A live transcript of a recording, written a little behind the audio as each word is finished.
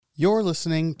You're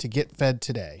listening to Get Fed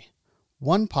Today,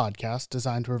 one podcast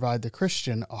designed to provide the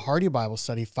Christian a hearty Bible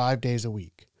study 5 days a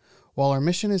week. While our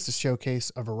mission is to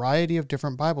showcase a variety of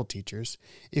different Bible teachers,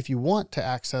 if you want to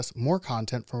access more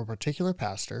content from a particular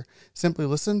pastor, simply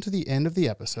listen to the end of the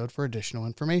episode for additional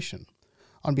information.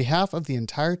 On behalf of the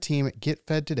entire team at Get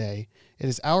Fed Today, it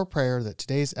is our prayer that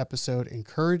today's episode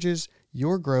encourages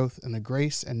your growth in the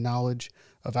grace and knowledge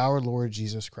of our Lord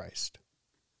Jesus Christ.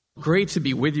 Great to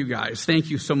be with you guys. Thank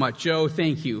you so much. Joe,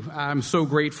 thank you. I'm so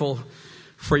grateful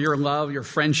for your love, your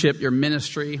friendship, your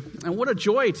ministry. And what a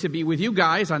joy to be with you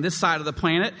guys on this side of the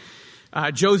planet.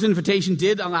 Joe's invitation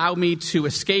did allow me to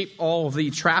escape all of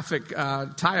the traffic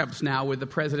tie-ups now with the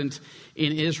president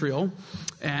in Israel.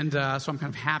 And so I'm kind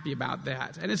of happy about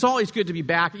that. And it's always good to be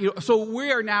back. So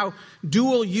we are now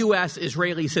dual U.S.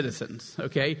 Israeli citizens,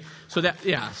 okay? So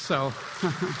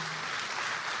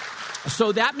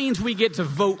So that means we get to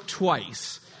vote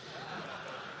twice.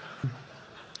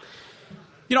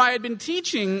 I had been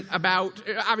teaching about,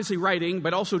 obviously writing,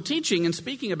 but also teaching and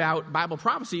speaking about Bible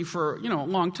prophecy for, a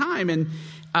long time, and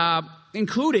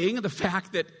including the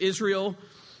fact that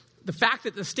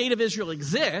the state of Israel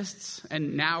exists,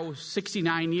 and now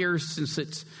 69 years since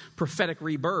its prophetic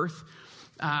rebirth,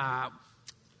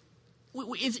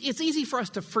 it's easy for us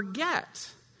to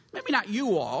forget. Maybe not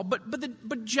you all,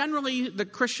 but generally the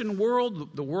Christian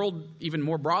world, the world even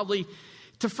more broadly,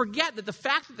 to forget that the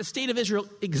fact that the state of Israel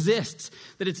exists,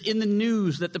 that it's in the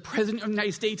news, that the President of the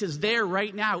United States is there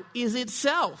right now, is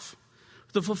itself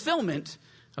the fulfillment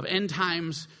of end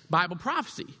times Bible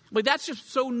prophecy. Like, that's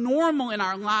just so normal in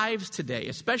our lives today,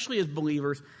 especially as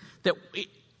believers, that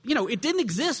it didn't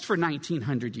exist for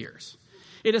 1900 years.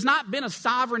 It has not been a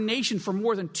sovereign nation for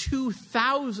more than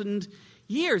 2,000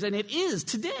 years, and it is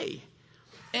today.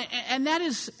 And that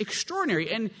is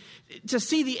extraordinary. And to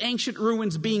see the ancient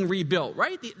ruins being rebuilt,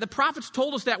 right? The prophets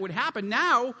told us that would happen.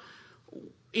 Now,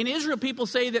 in Israel, people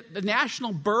say that the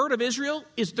national bird of Israel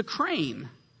is the crane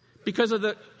because of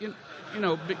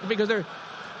because they're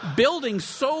building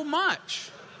so much.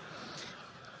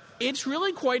 It's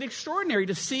really quite extraordinary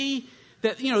to see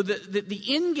that, the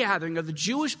ingathering of the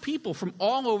Jewish people from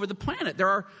all over the planet.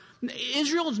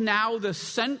 Israel is now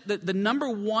the number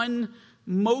one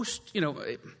most,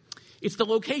 it's the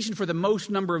location for the most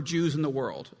number of Jews in the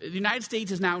world. The United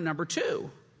States is now number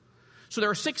 2. So there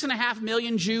are 6.5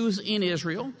 million Jews in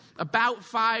Israel, about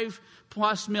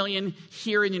 5+ million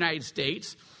here in the United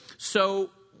States.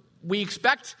 So we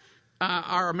expect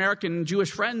our American Jewish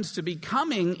friends to be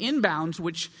coming inbounds,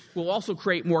 which will also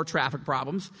create more traffic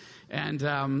problems. And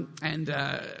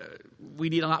we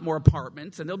need a lot more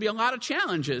apartments, and there'll be a lot of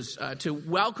challenges to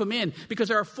welcome in, because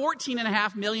there are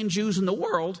 14.5 million Jews in the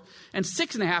world, and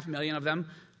 6.5 million of them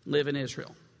live in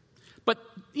Israel. But,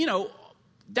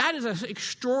 that is an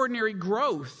extraordinary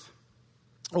growth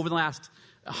over the last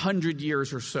 100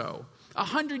 years or so.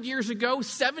 100 years ago,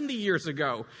 70 years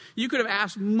ago, you could have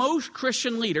asked most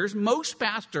Christian leaders, most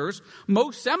pastors,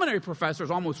 most seminary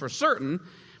professors, almost for certain,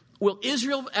 will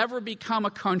Israel ever become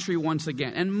a country once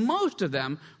again? And most of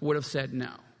them would have said no.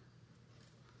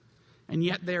 And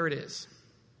yet there it is.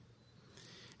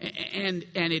 And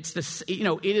it's this,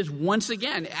 it is once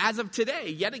again, as of today,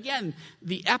 yet again,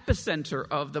 the epicenter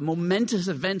of the momentous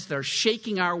events that are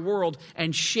shaking our world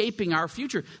and shaping our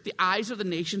future. The eyes of the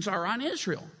nations are on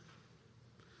Israel.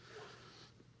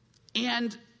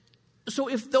 And so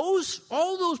if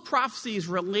all those prophecies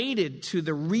related to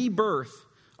the rebirth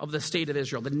of the state of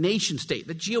Israel, the nation state,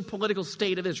 the geopolitical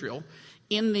state of Israel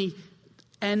in the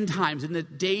end times, in the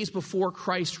days before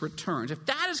Christ returns, if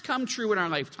that has come true in our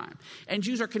lifetime, and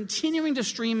Jews are continuing to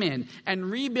stream in and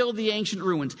rebuild the ancient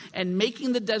ruins and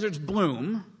making the deserts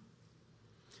bloom,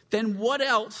 then what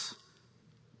else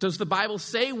does the Bible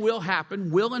say will happen,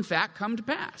 will in fact come to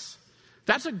pass?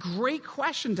 That's a great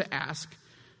question to ask,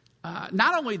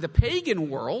 not only the pagan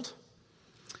world,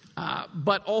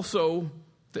 but also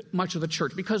much of the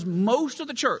church, because most of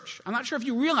the church, I'm not sure if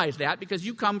you realize that, because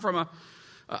you come from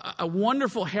a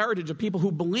wonderful heritage of people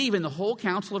who believe in the whole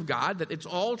counsel of God, that it's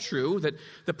all true, that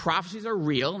the prophecies are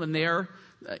real, and they're,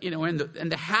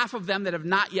 and the half of them that have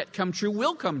not yet come true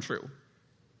will come true.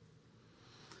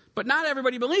 But not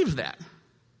everybody believes that.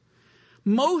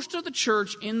 Most of the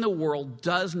church in the world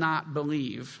does not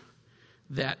believe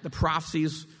that the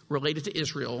prophecies related to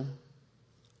Israel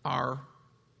are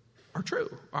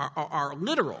true, are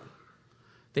literal.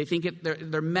 They think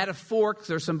they're metaphoric,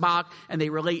 they're symbolic, and they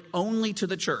relate only to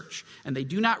the church. And they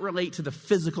do not relate to the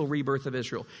physical rebirth of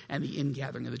Israel and the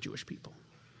ingathering of the Jewish people.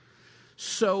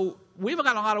 So we've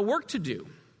got a lot of work to do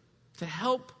to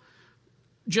help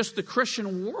just the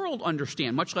Christian world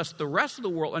understand, much less the rest of the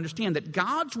world understand, that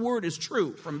God's word is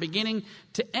true from beginning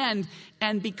to end.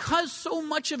 And because so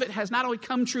much of it has not only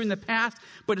come true in the past,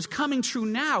 but is coming true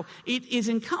now, it is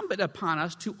incumbent upon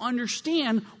us to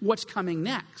understand what's coming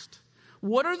next.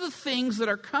 What are the things that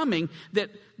are coming that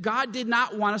God did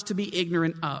not want us to be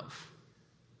ignorant of?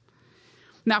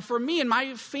 Now, for me and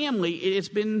my family, it's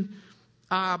been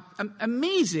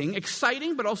amazing,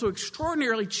 exciting, but also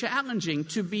extraordinarily challenging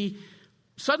to be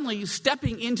suddenly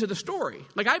stepping into the story.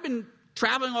 Like, I've been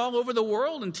traveling all over the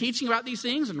world and teaching about these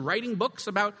things and writing books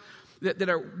about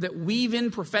that weave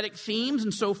in prophetic themes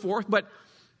and so forth. But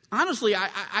honestly,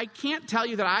 I can't tell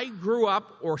you that I grew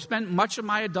up or spent much of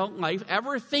my adult life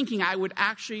ever thinking I would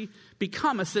actually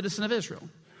become a citizen of Israel.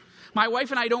 My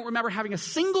wife and I don't remember having a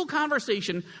single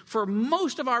conversation for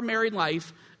most of our married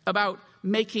life about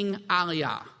making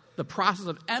aliyah, the process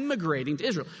of emigrating to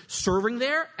Israel. Serving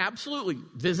there? Absolutely.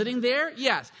 Visiting there?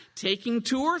 Yes. Taking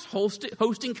tours,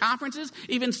 hosting conferences,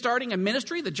 even starting a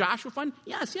ministry, the Joshua Fund?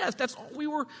 Yes. We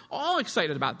were all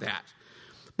excited about that.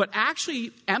 But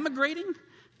actually emigrating,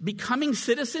 becoming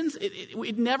citizens,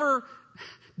 it never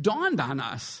dawned on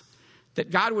us that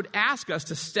God would ask us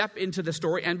to step into the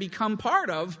story and become part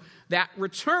of that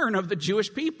return of the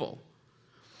Jewish people.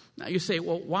 Now you say,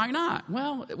 well, why not?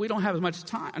 Well, we don't have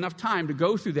enough time to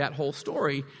go through that whole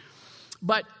story.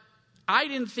 But I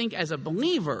didn't think as a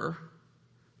believer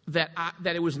that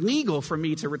it was legal for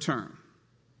me to return.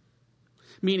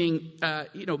 Meaning,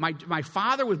 my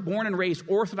father was born and raised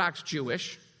Orthodox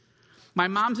Jewish. My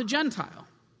mom's a Gentile.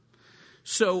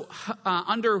 So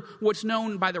under what's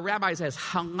known by the rabbis as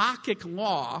halakhic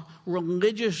law,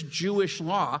 religious Jewish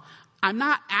law, I'm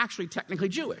not actually technically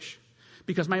Jewish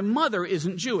because my mother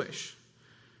isn't Jewish.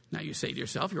 Now you say to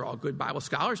yourself, you're all good Bible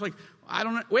scholars, like, I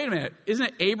don't know, wait a minute, isn't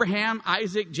it Abraham,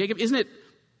 Isaac, Jacob? Isn't it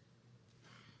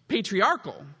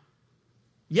patriarchal?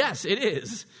 Yes, it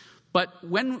is. But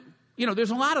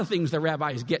there's a lot of things the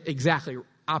rabbis get exactly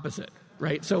opposite,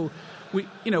 right? So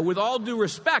with all due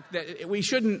respect, that we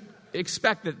shouldn't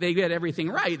expect that they get everything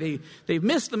right. They've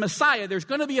missed the Messiah. There's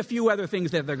going to be a few other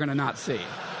things that they're going to not see.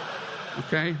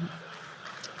 Okay?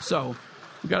 So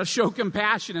we've got to show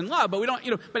compassion and love, but we don't,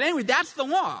 but anyway, that's the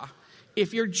law.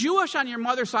 If you're Jewish on your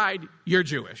mother's side, you're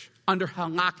Jewish under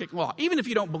halakhic law. Even if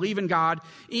you don't believe in God,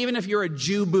 even if you're a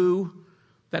Jew-boo,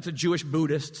 that's a Jewish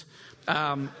Buddhist,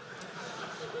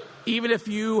 even if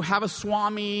you have a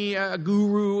Swami, a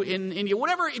guru in India,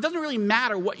 whatever, it doesn't really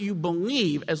matter what you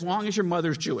believe as long as your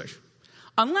mother's Jewish.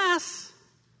 Unless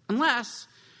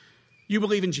you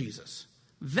believe in Jesus.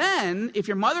 Then, if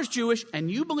your mother's Jewish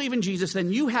and you believe in Jesus,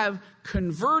 then you have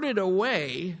converted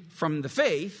away from the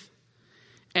faith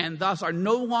and thus are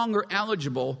no longer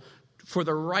eligible for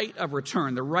the right of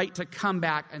return, the right to come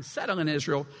back and settle in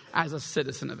Israel as a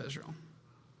citizen of Israel.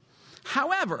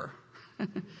 However,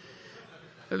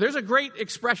 there's a great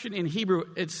expression in Hebrew.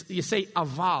 You say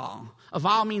aval.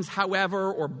 Aval means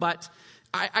however or but.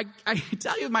 I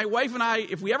tell you, my wife and I,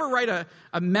 if we ever write a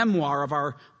memoir of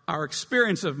our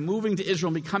experience of moving to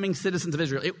Israel and becoming citizens of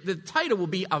Israel, the title will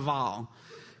be aval.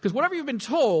 Because whatever you've been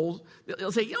told,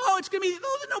 they'll say, it's going to be,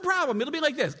 no problem. It'll be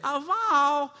like this,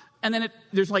 aval. And then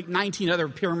there's like 19 other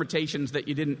permutations that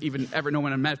you didn't even ever know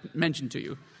when I mentioned to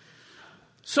you.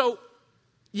 So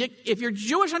if you're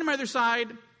Jewish on your mother's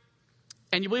side,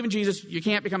 and you believe in Jesus, you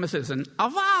can't become a citizen.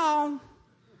 Aval.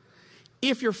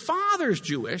 If your father's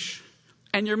Jewish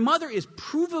and your mother is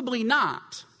provably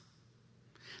not,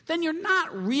 then you're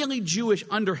not really Jewish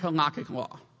under halakhic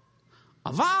law.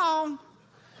 Aval.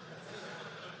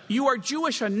 You are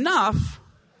Jewish enough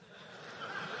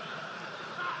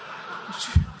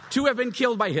to have been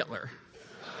killed by Hitler.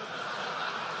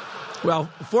 Well,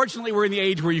 fortunately, we're in the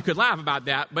age where you could laugh about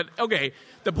that. But, okay,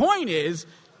 the point is,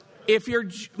 if your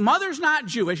mother's not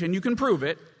Jewish, and you can prove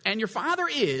it, and your father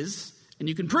is, and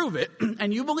you can prove it,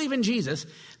 and you believe in Jesus,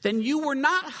 then you were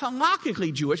not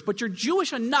halakhically Jewish, but you're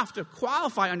Jewish enough to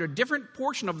qualify under a different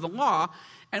portion of the law,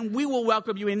 and we will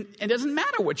welcome you in, and it doesn't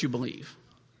matter what you believe.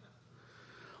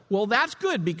 Well, that's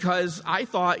good, because I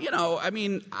thought,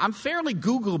 I'm fairly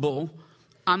Googleable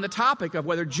on the topic of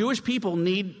whether Jewish people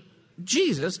need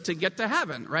Jesus to get to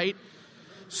heaven, right?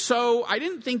 So I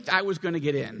didn't think I was going to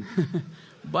get in.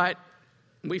 But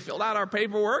we filled out our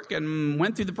paperwork and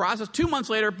went through the process. 2 months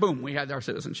later, boom, we had our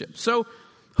citizenship. So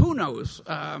who knows?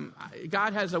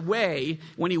 God has a way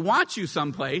when he wants you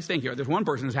someplace. Thank you. There's one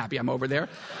person who's happy I'm over there.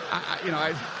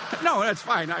 No, that's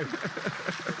fine.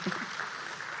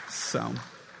 So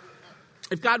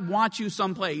if God wants you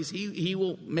someplace, he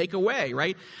will make a way,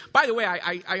 right? By the way,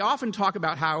 I often talk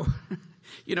about how,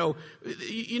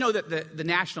 that the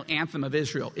national anthem of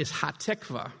Israel is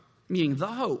Hatikvah, meaning the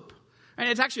hope. And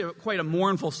it's actually quite a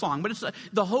mournful song, but it's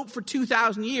the hope for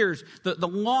 2,000 years, the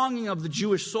longing of the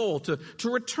Jewish soul to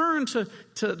return to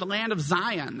the land of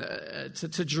Zion,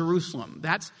 to Jerusalem.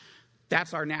 That's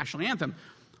our national anthem.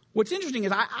 What's interesting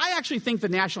is I actually think the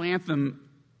national anthem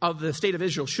of the state of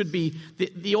Israel should be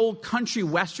the old country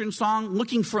western song,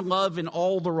 Looking for Love in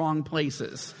All the Wrong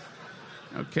Places.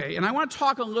 Okay, and I want to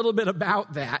talk a little bit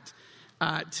about that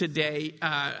today,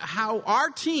 how our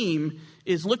team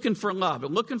is looking for love,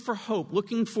 and looking for hope,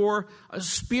 looking for a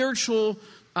spiritual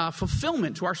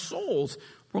fulfillment to our souls.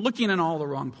 We're looking in all the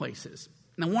wrong places.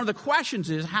 Now, one of the questions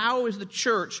is, how is the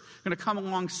church going to come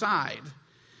alongside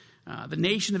the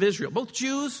nation of Israel, both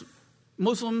Jews,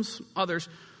 Muslims, others,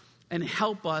 and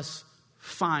help us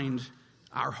find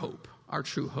our hope, our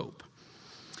true hope?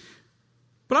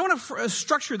 But I want to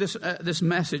structure this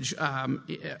message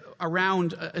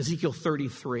around Ezekiel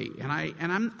 33,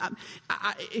 and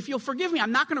if you'll forgive me,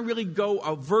 I'm not going to really go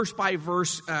a verse by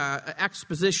verse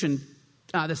exposition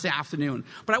this afternoon.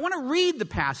 But I want to read the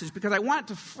passage because I want it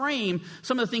to frame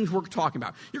some of the things we're talking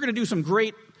about. You're going to do some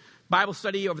great Bible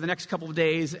study over the next couple of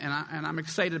days, and I'm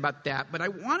excited about that. But I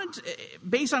wanted to,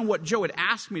 based on what Joe had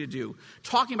asked me to do,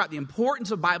 talking about the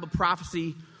importance of Bible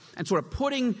prophecy and sort of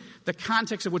putting the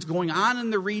context of what's going on in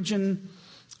the region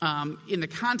in the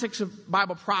context of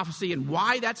Bible prophecy and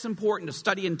why that's important to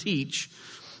study and teach,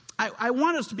 I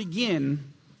want us to begin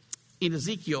in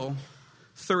Ezekiel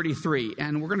 33.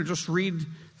 And we're going to just read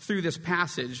through this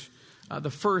passage, the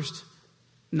first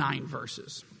 9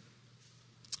 verses.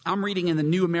 I'm reading in the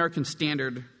New American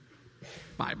Standard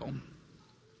Bible.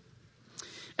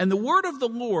 And the word of the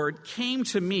Lord came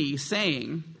to me,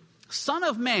 saying, Son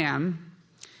of man,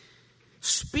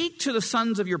 speak to the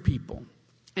sons of your people,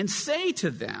 and say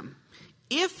to them,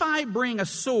 if I bring a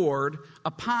sword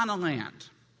upon a land,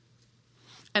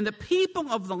 and the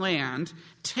people of the land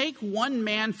take one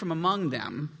man from among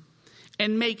them,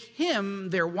 and make him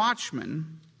their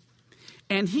watchman,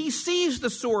 and he sees the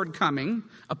sword coming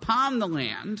upon the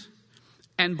land,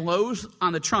 and blows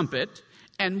on the trumpet,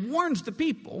 and warns the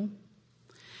people,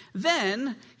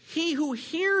 then he who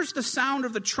hears the sound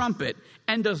of the trumpet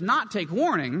and does not take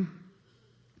warning,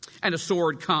 and a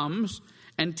sword comes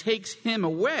and takes him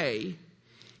away,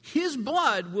 his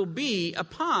blood will be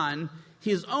upon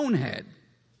his own head.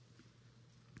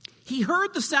 He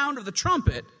heard the sound of the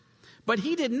trumpet, but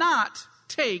he did not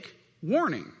take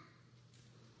warning.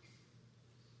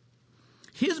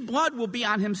 His blood will be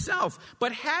on himself,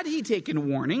 but had he taken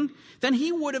warning, then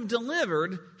he would have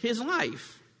delivered his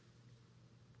life.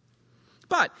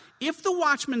 But if the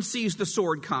watchman sees the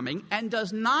sword coming and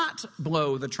does not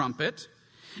blow the trumpet,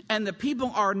 and the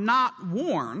people are not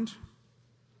warned,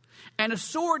 and a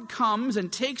sword comes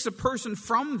and takes a person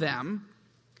from them,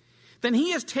 then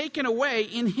he is taken away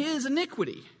in his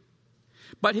iniquity.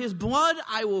 But his blood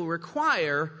I will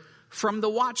require from the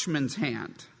watchman's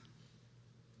hand.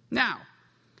 Now,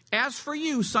 as for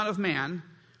you, son of man,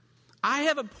 I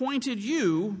have appointed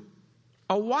you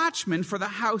a watchman for the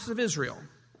house of Israel.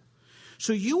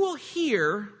 So you will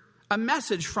hear a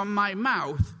message from my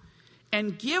mouth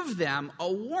and give them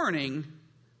a warning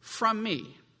from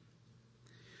me.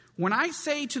 When I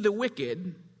say to the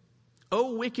wicked,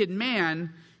 O wicked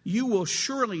man, you will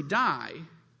surely die,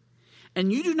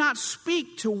 and you do not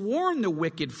speak to warn the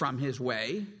wicked from his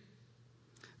way,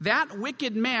 that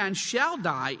wicked man shall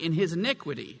die in his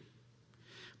iniquity,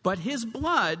 but his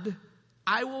blood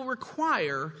I will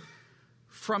require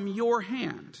from your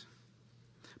hand.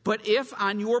 But if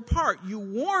on your part you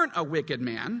warn a wicked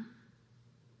man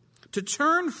to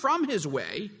turn from his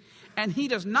way, and he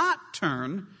does not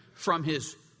turn from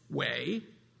his way,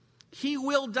 he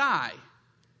will die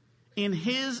in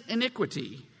his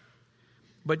iniquity,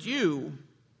 but you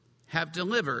have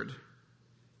delivered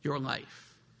your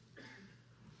life.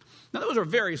 Now, those are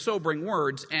very sobering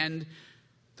words, and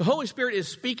the Holy Spirit is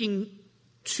speaking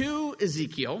to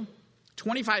Ezekiel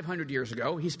 2,500 years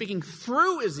ago. He's speaking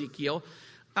through Ezekiel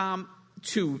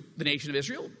to the nation of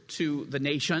Israel, to the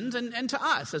nations, and to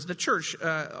us as the church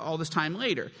all this time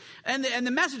later. And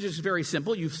the message is very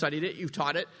simple. You've studied it. You've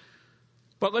taught it.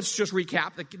 But let's just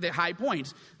recap the high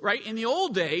points, right? In the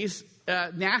old days,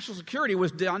 national security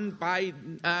was done by,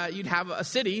 you'd have a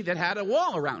city that had a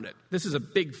wall around it. This is a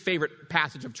big favorite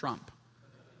passage of Trump.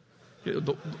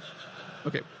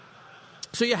 Okay.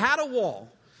 So you had a wall.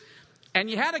 And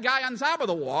you had a guy on top of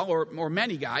the wall, or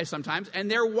many guys sometimes, and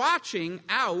they're watching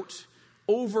out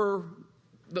over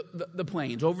the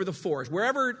plains, over the forest,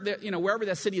 wherever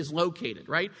that city is located,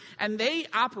 right? And they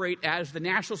operate as the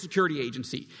national security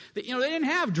agency. They didn't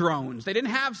have drones, they didn't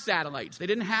have satellites, they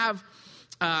didn't have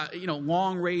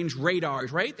long-range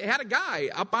radars, right? They had a guy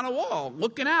up on a wall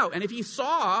looking out. And if he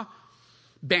saw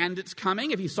bandits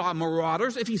coming, if he saw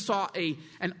marauders, if he saw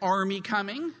an army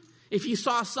coming, if he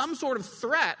saw some sort of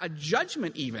threat, a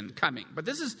judgment even coming, but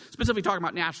this is specifically talking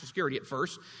about national security at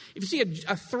first. If you see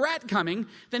a threat coming,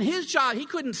 then his job, he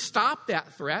couldn't stop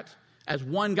that threat as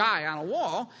one guy on a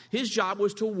wall. His job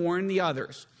was to warn the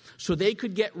others so they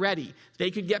could get ready. They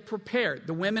could get prepared.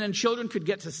 The women and children could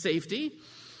get to safety.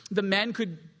 The men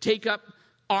could take up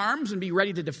arms and be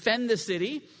ready to defend the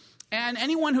city. And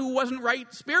anyone who wasn't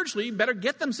right spiritually better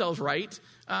get themselves right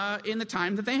in the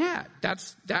time that they had.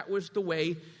 That was the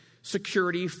way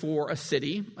security for a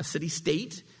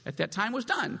city-state at that time was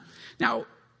done. Now,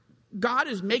 God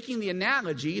is making the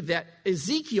analogy that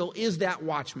Ezekiel is that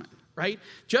watchman, right?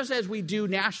 Just as we do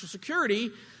national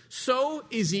security, so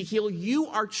Ezekiel, you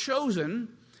are chosen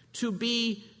to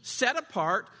be set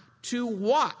apart to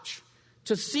watch,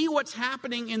 to see what's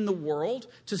happening in the world,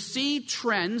 to see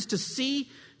trends, to see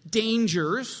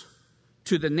dangers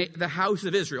to the house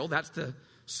of Israel. That's the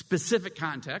specific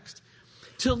context.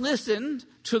 To listen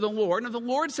to the Lord. And if the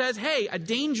Lord says, hey, a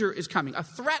danger is coming, a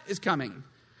threat is coming,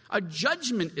 a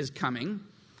judgment is coming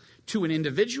to an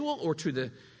individual or to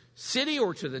the city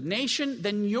or to the nation,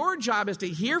 then your job is to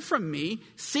hear from me,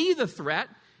 see the threat,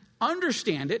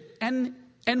 understand it, and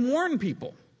warn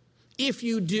people. If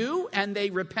you do and they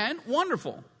repent,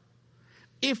 wonderful.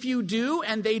 If you do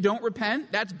and they don't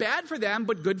repent, that's bad for them,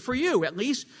 but good for you. At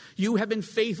least you have been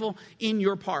faithful in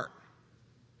your part.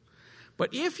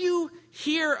 But if you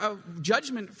hear a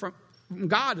judgment from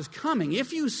God is coming,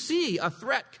 if you see a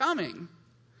threat coming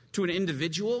to an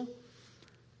individual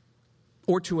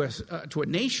or to a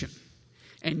nation,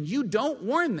 and you don't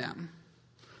warn them,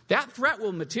 that threat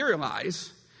will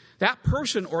materialize. That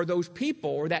person or those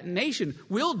people or that nation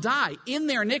will die in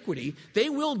their iniquity. They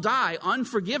will die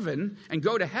unforgiven and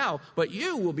go to hell, but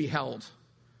you will be held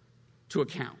to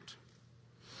account.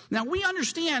 Now, we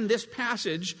understand this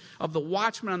passage of the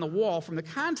watchman on the wall from the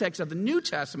context of the New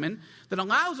Testament that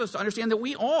allows us to understand that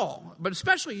we all, but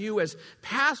especially you as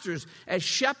pastors, as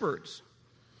shepherds,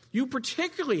 you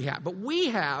particularly have, but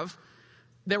we have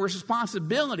the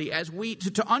responsibility as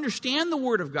to understand the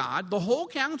Word of God, the whole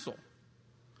counsel,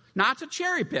 not to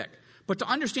cherry pick, but to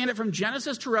understand it from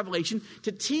Genesis to Revelation,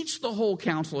 to teach the whole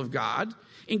counsel of God,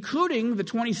 including the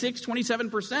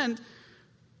 27%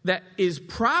 that is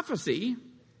prophecy,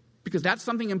 because that's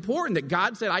something important that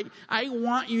God said, I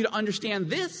want you to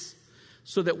understand this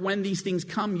so that when these things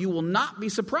come, you will not be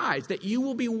surprised, that you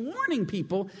will be warning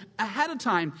people ahead of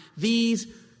time. These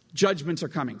judgments are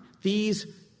coming. These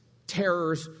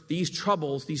terrors, these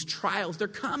troubles, these trials, they're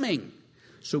coming.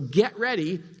 So get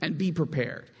ready and be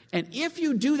prepared. And if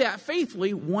you do that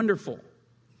faithfully, wonderful.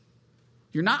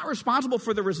 You're not responsible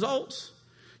for the results.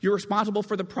 You're responsible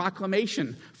for the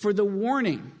proclamation, for the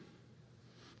warning,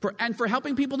 and for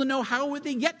helping people to know how would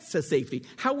they get to safety?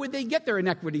 How would they get their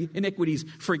iniquities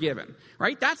forgiven?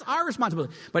 Right? That's our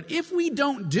responsibility. But if we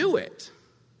don't do it,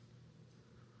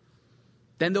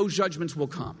 then those judgments will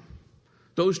come.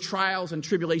 Those trials and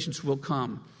tribulations will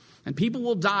come. And people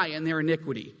will die in their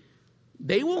iniquity.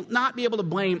 They will not be able to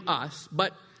blame us,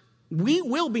 but we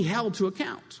will be held to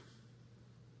account.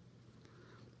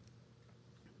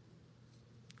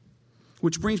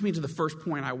 Which brings me to the first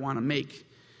point I want to make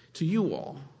to you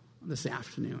all this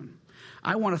afternoon.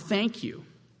 I want to thank you.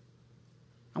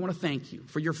 I want to thank you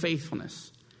for your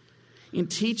faithfulness in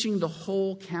teaching the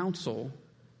whole counsel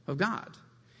of God,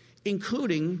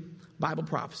 including Bible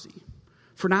prophecy,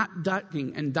 for not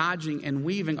ducking and dodging and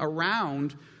weaving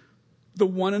around the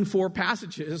 1 and 4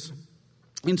 passages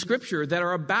in Scripture that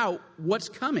are about what's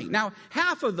coming. Now,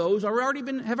 half of those have already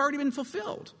been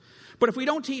fulfilled. But if we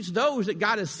don't teach those that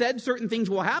God has said certain things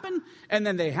will happen, and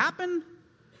then they happen,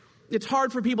 it's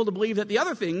hard for people to believe that the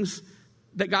other things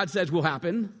that God says will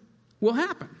happen will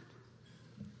happen.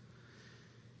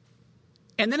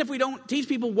 And then if we don't teach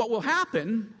people what will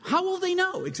happen, how will they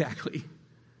know exactly?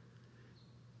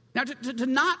 Now, to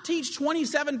not teach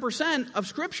 27% of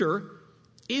Scripture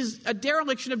is a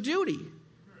dereliction of duty.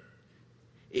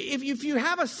 If you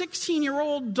have a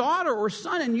 16-year-old daughter or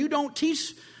son and you don't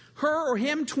teach her or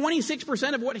him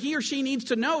 26% of what he or she needs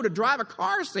to know to drive a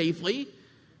car safely,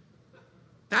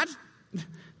 that's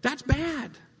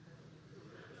bad.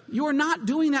 You are not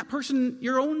doing that person,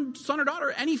 your own son or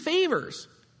daughter, any favors,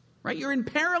 right? You're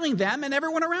imperiling them and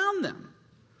everyone around them.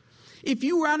 If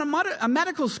you run a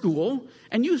medical school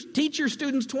and you teach your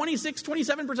students 26,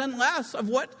 27% less of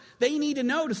what they need to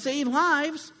know to save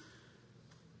lives,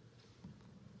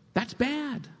 that's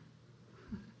bad.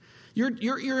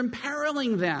 You're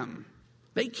imperiling them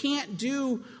They can't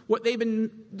do what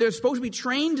they're supposed to be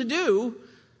trained to do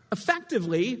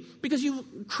effectively because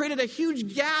you've created a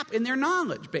huge gap in their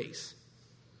knowledge base.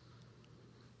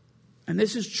 And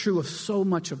this is true of so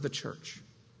much of the church.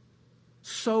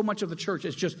 So much of the church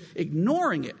is just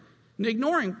ignoring it, and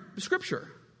ignoring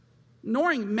Scripture,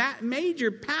 ignoring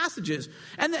major passages.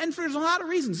 And there's a lot of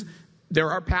reasons. There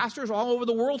are pastors all over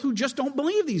the world who just don't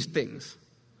believe these things.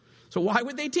 So why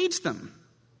would they teach them?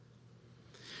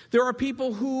 There are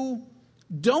people who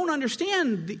don't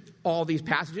understand all these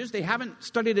passages. They haven't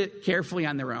studied it carefully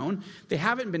on their own. They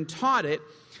haven't been taught it.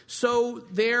 So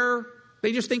they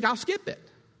just think, I'll skip it.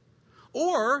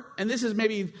 Or, and this is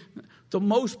maybe the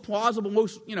most plausible,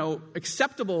 most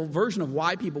acceptable version of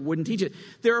why people wouldn't teach it.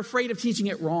 They're afraid of teaching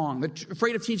it wrong. They're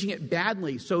afraid of teaching it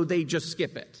badly, so they just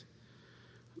skip it.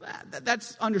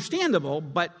 That's understandable,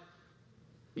 but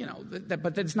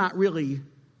but that's not really.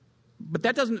 But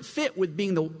that doesn't fit with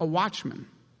being a watchman.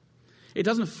 It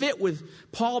doesn't fit with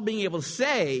Paul being able to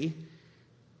say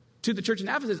to the church in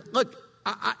Ephesus, "Look,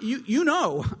 I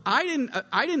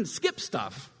didn't skip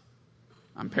stuff."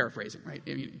 I'm paraphrasing, right?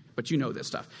 But you know this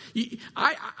stuff.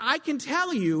 I can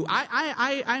tell you,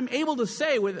 I'm able to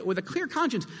say with a clear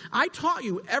conscience, I taught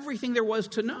you everything there was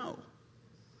to know.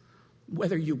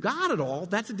 Whether you got it all,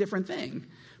 that's a different thing.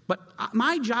 But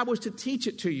my job was to teach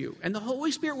it to you. And the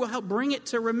Holy Spirit will help bring it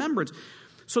to remembrance.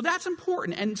 So that's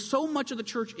important. And so much of the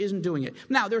church isn't doing it.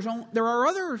 Now, there are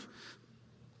other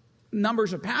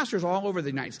numbers of pastors all over the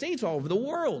United States, all over the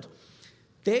world.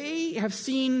 They have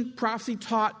seen prophecy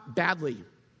taught badly,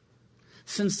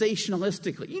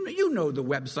 sensationalistically. You know the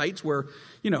websites where,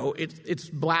 it's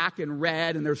black and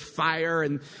red and there's fire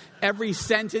and every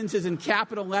sentence is in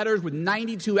capital letters with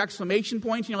 92 exclamation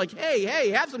points. And you're like,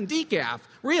 hey, have some decaf.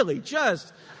 Really,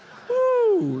 just,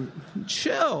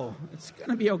 chill. It's going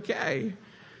to be okay.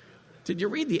 Did you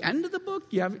read the end of the book?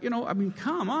 You have,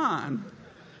 come on.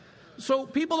 So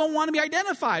people don't want to be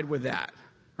identified with that,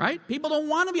 right? People don't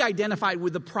want to be identified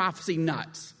with the prophecy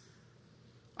nuts.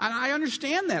 And I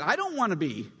understand that. I don't want to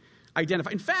be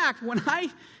identified. In fact, when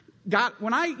I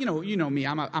you know me,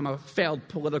 I'm a failed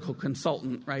political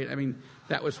consultant, right? I mean,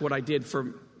 that was what I did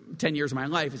for 10 years of my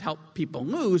life, is help people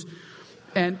lose.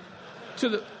 And to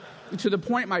the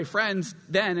point, my friends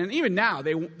then, and even now,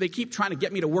 they keep trying to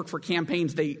get me to work for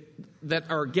campaigns that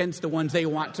are against the ones they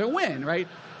want to win, right?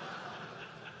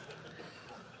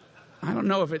 I don't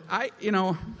know if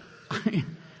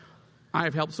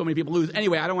I've helped so many people lose.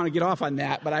 Anyway, I don't want to get off on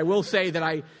that, but I will say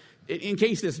that in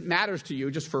case this matters to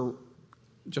you, just for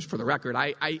the record,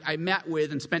 I met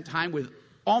with and spent time with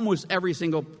almost every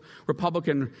single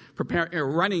Republican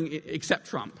running except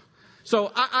Trump.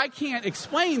 So I can't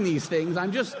explain these things.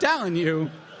 I'm just telling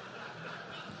you,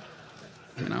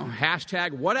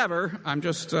 hashtag whatever. I'm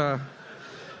just,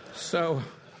 so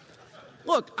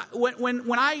look, when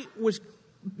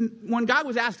God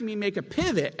was asking me to make a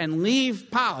pivot and leave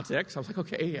politics, I was like,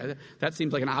 okay, yeah, that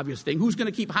seems like an obvious thing. Who's going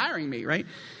to keep hiring me, right?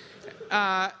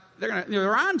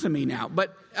 They're on to me now.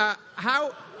 But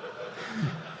how?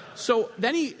 So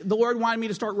then the Lord wanted me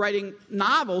to start writing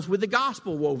novels with the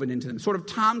gospel woven into them, sort of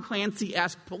Tom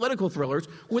Clancy-esque political thrillers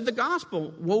with the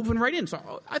gospel woven right in.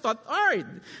 So I thought, all right,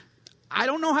 I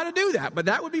don't know how to do that, but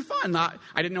that would be fun. I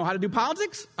didn't know how to do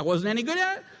politics. I wasn't any good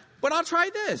at it, but I'll try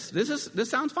this. This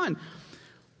sounds fun.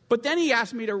 But then he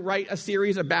asked me to write a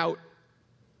series about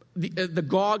the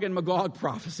Gog and Magog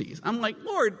prophecies. I'm like,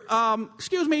 Lord,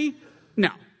 excuse me, no,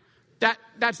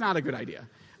 that's not a good idea.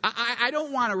 I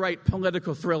don't want to write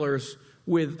political thrillers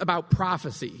about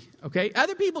prophecy, okay?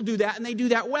 Other people do that, and they do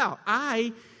that well.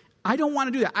 I don't want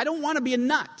to do that. I don't want to be a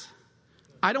nut.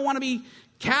 I don't want to be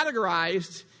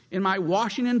categorized in my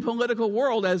Washington political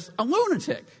world as a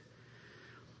lunatic.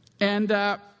 And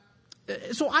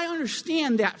so I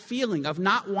understand that feeling of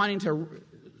not wanting to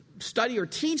study or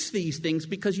teach these things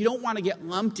because you don't want to get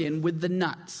lumped in with the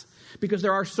nuts, because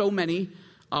there are so many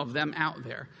of them out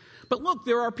there. But look,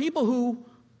 there are people who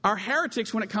are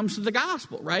heretics when it comes to the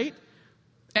gospel, right?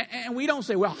 And we don't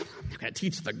say, well, I'm not going to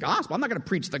teach the gospel. I'm not going to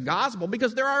preach the gospel,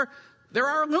 because there are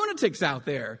lunatics out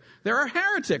there. There are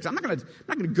heretics. I'm not going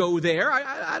to go there.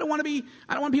 I don't want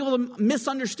people to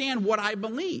misunderstand what I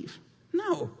believe.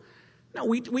 No,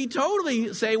 we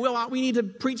totally say, well, we need to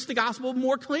preach the gospel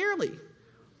more clearly.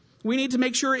 We need to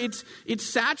make sure it's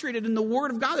saturated in the Word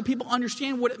of God, that people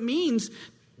understand what it means,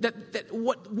 that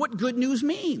what good news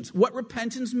means, what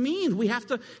repentance means. We have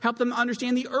to help them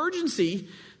understand the urgency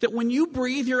that when you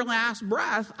breathe your last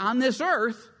breath on this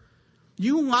earth,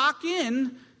 you lock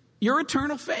in your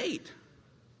eternal fate.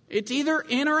 It's either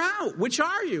in or out. Which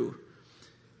are you?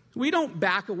 We don't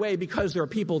back away because there are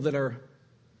people that are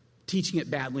teaching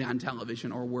it badly on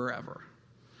television or wherever.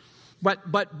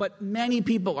 But many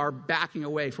people are backing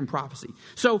away from prophecy.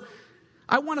 So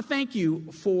I want to thank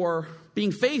you for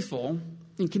being faithful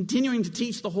in continuing to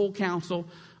teach the whole counsel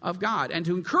of God, and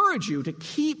to encourage you to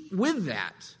keep with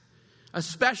that,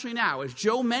 especially now. As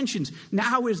Joe mentions,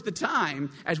 now is the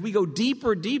time as we go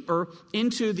deeper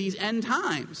into these end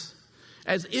times.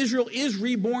 As Israel is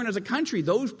reborn as a country,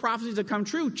 those prophecies have come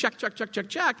true. Check.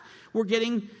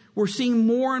 We're seeing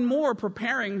more and more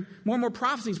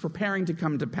prophecies preparing to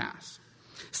come to pass.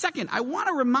 Second, I want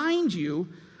to remind you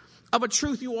of a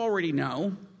truth you already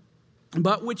know,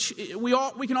 but which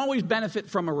we can always benefit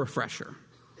from a refresher.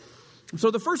 So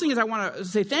the first thing is I want to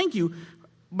say thank you,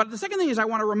 but the second thing is I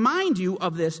want to remind you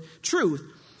of this truth,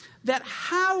 that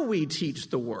how we teach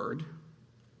the word,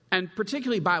 and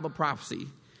particularly Bible prophecy,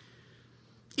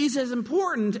 is as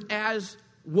important as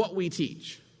what we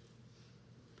teach.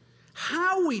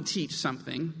 How we teach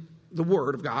something, the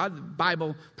Word of God,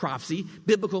 Bible prophecy,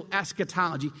 biblical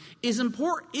eschatology, is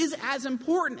as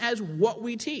important as what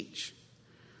we teach.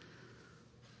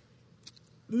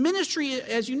 Ministry,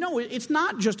 as you know, it's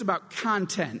not just about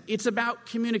content. It's about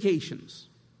communications.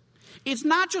 It's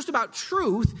not just about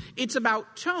truth. It's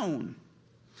about tone.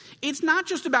 It's not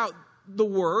just about the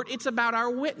Word. It's about our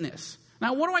witness.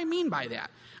 Now, what do I mean by that?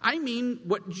 I mean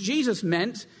what Jesus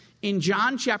meant in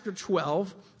John chapter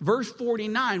 12, verse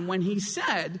 49, when he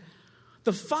said,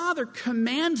 "The Father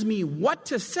commands me what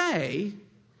to say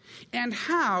and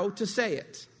how to say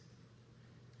it."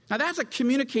 Now, that's a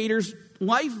communicator's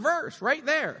life verse right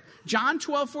there. John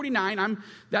 12:49,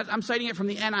 I'm citing it from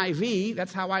the NIV.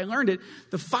 That's how I learned it.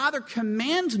 The Father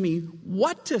commands me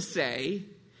what to say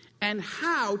and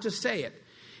how to say it.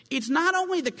 It's not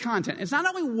only the content. It's not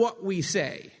only what we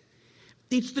say.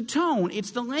 It's the tone.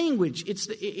 It's the language.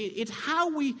 It's how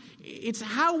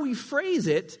we phrase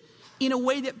it in a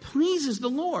way that pleases the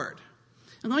Lord.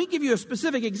 And let me give you a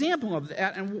specific example of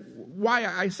that and why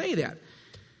I say that.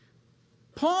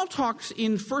 Paul talks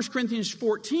in 1 Corinthians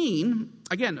 14,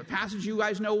 again, a passage you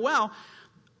guys know well,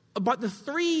 about the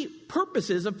three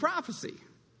purposes of prophecy,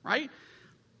 right?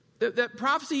 That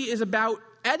prophecy is about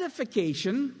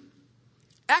edification,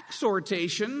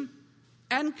 exhortation,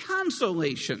 and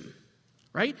consolation,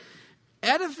 right?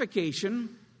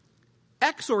 Edification,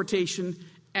 exhortation,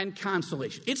 and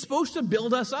consolation. It's supposed to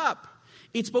build us up.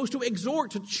 It's supposed to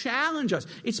exhort, to challenge us.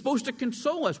 It's supposed to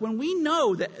console us. When we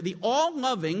know that the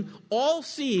all-loving,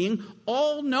 all-seeing,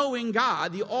 all-knowing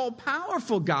God, the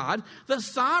all-powerful God, the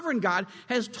sovereign God,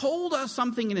 has told us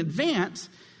something in advance,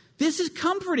 this is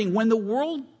comforting when the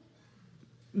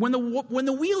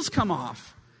wheels come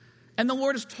off. And the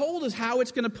Lord has told us how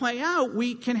it's going to play out.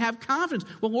 We can have confidence.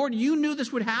 Well, Lord, you knew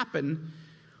this would happen.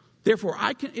 Therefore,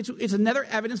 it's another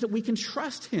evidence that we can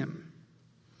trust him.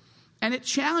 And it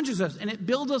challenges us and it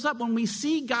builds us up when we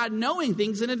see God knowing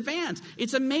things in advance.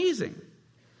 It's amazing.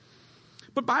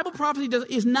 But Bible prophecy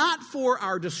is not for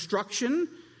our destruction,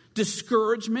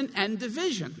 discouragement, and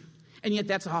division. And yet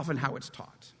that's often how it's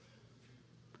taught.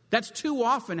 That's too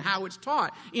often how it's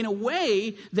taught in a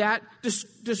way that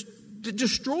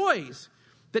destroys,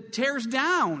 that tears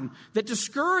down, that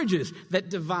discourages, that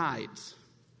divides.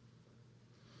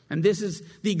 And this is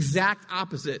the exact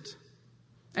opposite.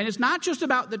 And it's not just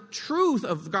about the truth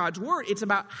of God's word. It's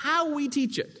about how we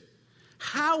teach it,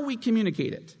 how we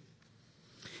communicate it.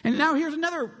 And now here's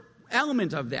another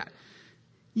element of that.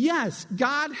 Yes,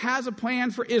 God has a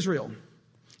plan for Israel.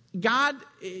 God,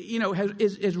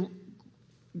 has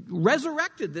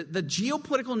resurrected the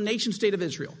geopolitical nation state of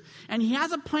Israel. And he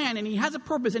has a plan and he has a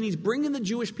purpose and he's bringing the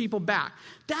Jewish people back.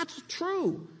 That's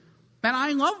true. And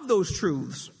I love those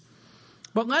truths.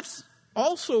 But let's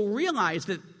also realize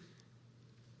that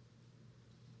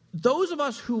those of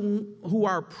us who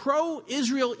are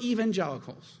pro-Israel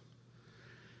evangelicals,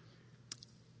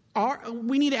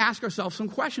 we need to ask ourselves some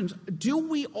questions. Do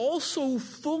we also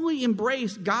fully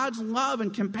embrace God's love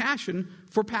and compassion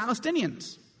for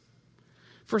Palestinians,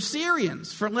 for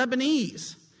Syrians, for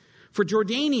Lebanese, for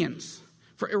Jordanians,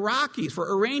 for Iraqis,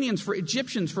 for Iranians, for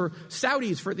Egyptians, for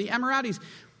Saudis, for the Emiratis?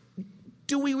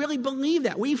 Do we really believe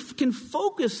that? We can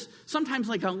focus sometimes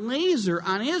like a laser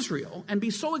on Israel and be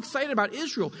so excited about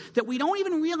Israel that we don't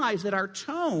even realize that our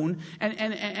tone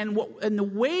and the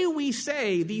way we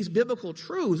say these biblical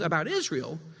truths about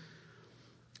Israel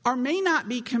may not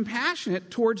be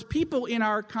compassionate towards people in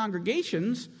our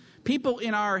congregations, people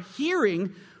in our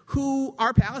hearing who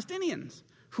are Palestinians,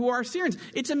 who are Syrians.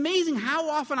 It's amazing how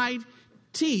often I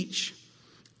teach.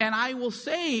 And I will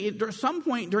say at some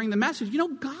point during the message,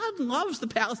 God loves the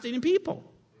Palestinian people.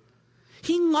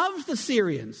 He loves the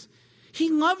Syrians. He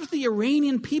loves the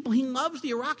Iranian people. He loves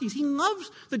the Iraqis. He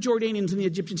loves the Jordanians and the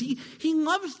Egyptians. He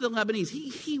loves the Lebanese.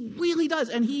 He really does.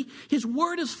 And his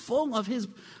word is full of his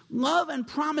love and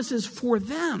promises for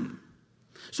them.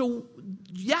 So,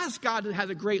 yes, God has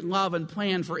a great love and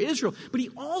plan for Israel, but he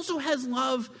also has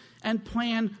love and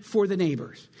plan for the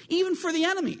neighbors, even for the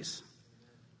enemies,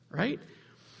 right?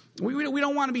 We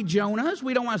don't want to be Jonahs.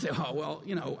 We don't want to say, oh,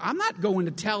 well, I'm not going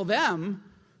to tell them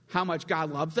how much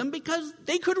God loves them because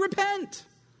they could repent.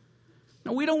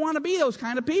 No, we don't want to be those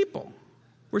kind of people.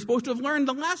 We're supposed to have learned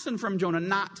the lesson from Jonah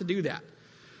not to do that,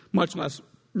 much less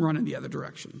run in the other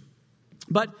direction.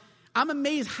 But I'm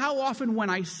amazed how often when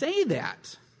I say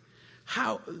that,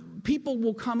 how people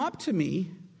will come up to me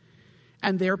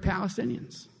and they're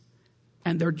Palestinians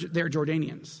and they're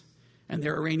Jordanians and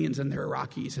they're Iranians and they're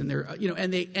Iraqis and they're,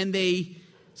 and they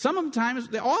sometimes,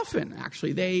 they often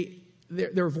actually,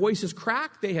 their voices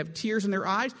crack. They have tears in their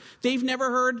eyes. They've never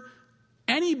heard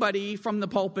anybody from the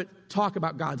pulpit talk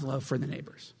about God's love for the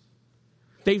neighbors.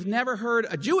 They've never heard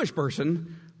a Jewish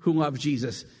person who loves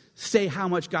Jesus say how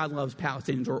much God loves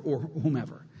Palestinians or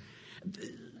whomever.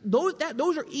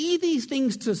 Those are easy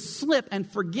things to slip and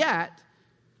forget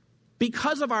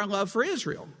because of our love for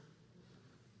Israel.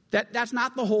 That's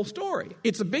not the whole story.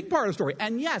 It's a big part of the story.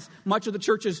 And yes, much of the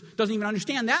churches doesn't even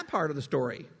understand that part of the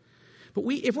story. But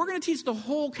if we're going to teach the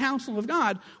whole counsel of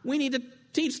God, we need to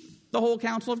teach the whole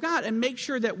counsel of God and make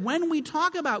sure that when we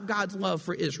talk about God's love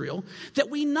for Israel, that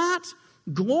we not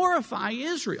glorify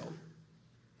Israel.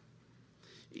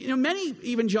 Many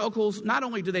evangelicals, not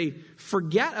only do they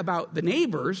forget about the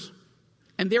neighbors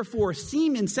and therefore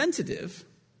seem insensitive.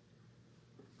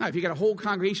 Now, if you got a whole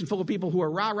congregation full of people who are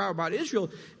rah-rah about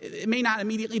Israel, it may not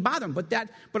immediately bother them.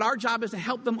 But our job is to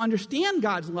help them understand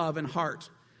God's love and heart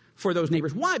for those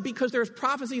neighbors. Why? Because there's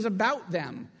prophecies about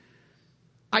them.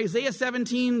 Isaiah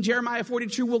 17, Jeremiah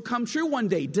 42 will come true one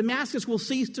day. Damascus will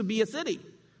cease to be a city.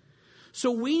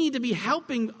 So we need to be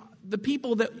helping the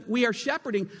people that we are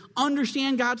shepherding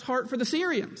understand God's heart for the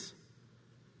Syrians.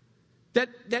 That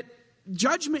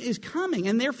judgment is coming,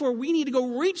 and therefore we need to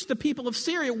go reach the people of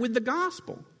Syria with the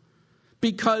gospel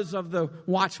because of the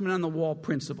watchman on the wall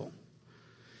principle.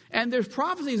 And there's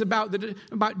prophecies about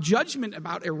judgment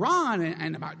about Iran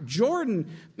and about Jordan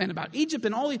and about Egypt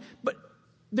and all these. But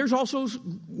there's also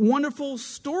wonderful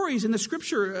stories in the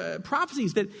scripture,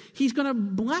 prophecies that he's going to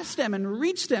bless them and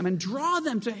reach them and draw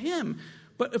them to him.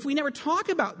 But if we never talk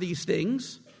about these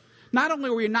things, not only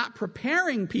are we not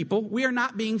preparing people, we are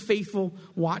not being faithful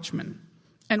watchmen.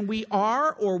 And we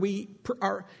are, or we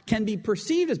can be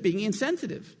perceived as being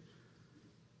insensitive.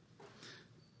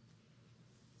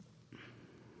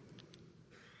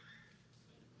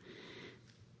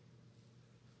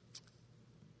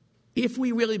 If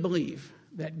we really believe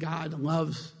that God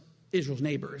loves Israel's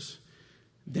neighbors,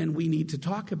 then we need to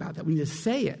talk about that. We need to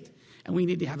say it. And we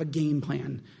need to have a game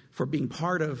plan for being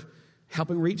part of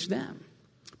helping reach them.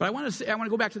 But I want to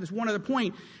go back to this one other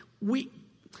point.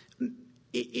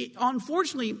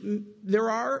 Unfortunately, there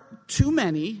are too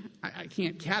many, I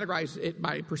can't categorize it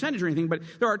by percentage or anything, but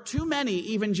there are too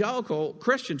many evangelical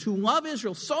Christians who love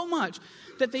Israel so much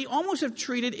that they almost have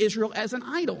treated Israel as an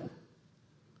idol.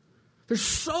 They're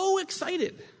so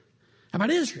excited about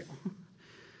Israel.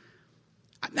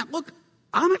 Now, look,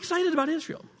 I'm excited about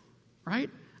Israel, right?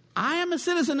 I am a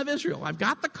citizen of Israel. I've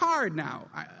got the card now.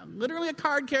 I'm literally a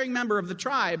card-carrying member of the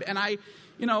tribe, and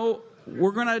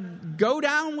we're going to go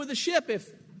down with the ship if,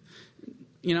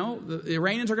 the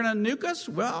Iranians are going to nuke us.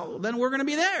 Well, then we're going to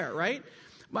be there, right?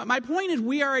 But my point is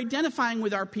we are identifying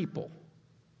with our people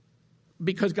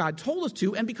because God told us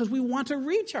to and because we want to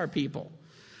reach our people.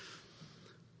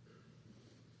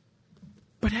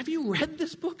 But have you read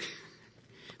this book?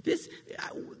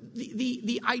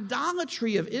 The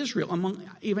idolatry of Israel among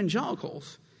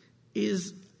evangelicals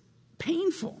is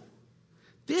painful.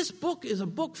 This book is a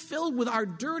book filled with our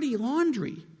dirty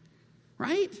laundry,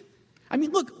 right? I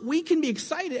mean, look, we can be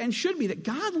excited and should be that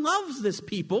God loves this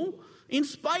people in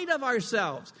spite of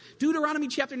ourselves. Deuteronomy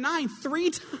chapter 9,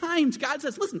 3 times God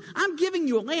says, listen, I'm giving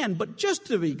you a land, but just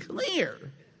to be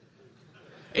clear,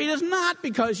 it is not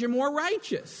because you're more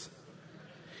righteous.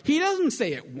 He doesn't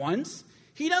say it once.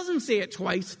 He doesn't say it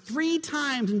twice. 3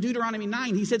 times in Deuteronomy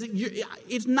 9, he says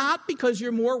it's not because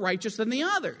you're more righteous than the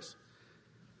others.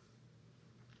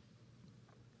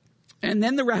 And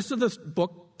then the rest of the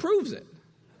book proves it.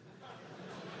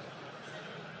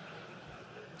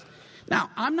 Now,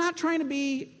 I'm not trying to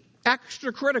be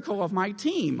extra critical of my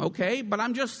team, okay? But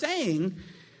I'm just saying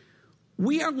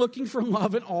we are looking for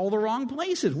love in all the wrong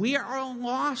places. We are a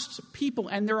lost people,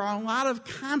 and there are a lot of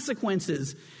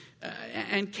consequences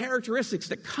and characteristics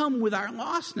that come with our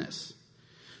lostness.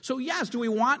 So yes, do we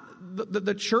want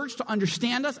the church to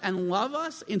understand us and love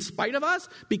us in spite of us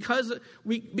because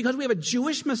we have a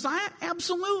Jewish Messiah?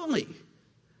 Absolutely.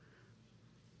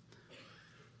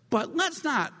 But let's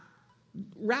not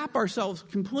wrap ourselves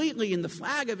completely in the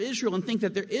flag of Israel and think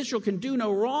that Israel can do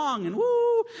no wrong and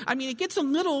woo. I mean, it's a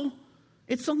little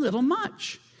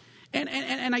much.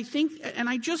 And I think, and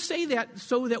I just say that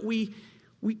so that we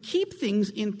keep things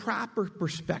in proper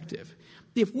perspective.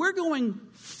 If we're going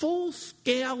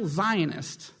full-scale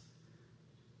Zionist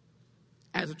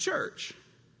as a church,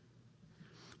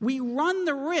 we run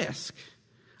the risk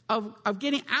of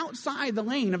getting outside the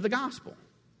lane of the gospel.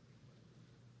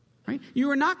 Right?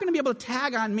 You are not going to be able to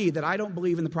tag on me that I don't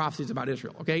believe in the prophecies about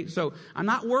Israel, okay? So I'm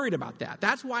not worried about that.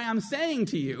 That's why I'm saying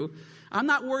to you, I'm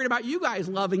not worried about you guys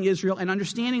loving Israel and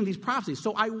understanding these prophecies.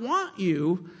 So I want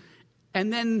you,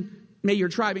 and then may your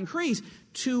tribe increase,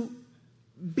 to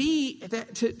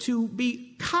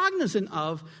be cognizant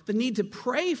of the need to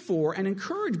pray for and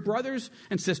encourage brothers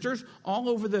and sisters all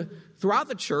over throughout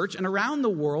the church and around the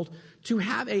world to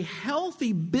have a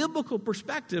healthy biblical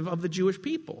perspective of the Jewish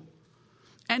people.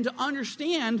 And to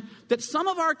understand that some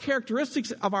of our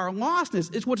characteristics of our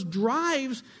lostness is what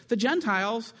drives the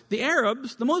Gentiles, the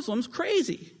Arabs, the Muslims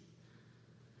crazy.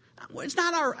 It's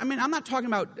not I'm not talking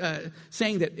about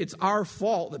saying that it's our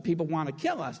fault that people want to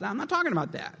kill us. Now, I'm not talking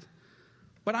about that.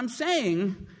 But I'm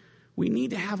saying we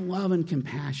need to have love and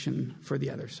compassion for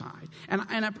the other side.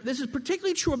 And this is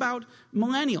particularly true about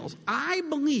millennials. I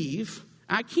believe,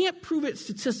 I can't prove it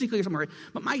statistically or somewhere,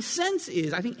 but my sense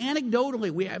is, I think anecdotally,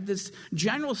 we have this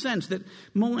general sense that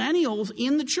millennials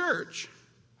in the church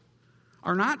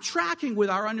are not tracking with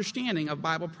our understanding of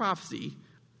Bible prophecy,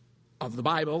 of the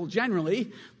Bible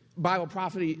generally, Bible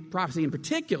prophecy in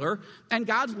particular, and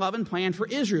God's love and plan for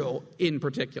Israel in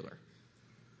particular.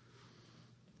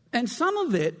 And some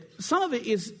of it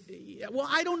is, well,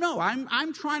 I don't know.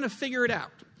 I'm trying to figure it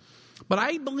out. But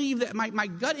I believe that my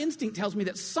gut instinct tells me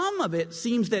that some of it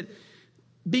seems that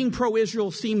being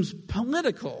pro-Israel seems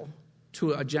political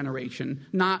to a generation,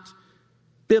 not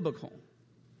biblical.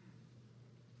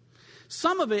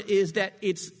 Some of it is that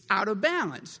it's out of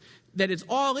balance, that it's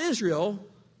all Israel,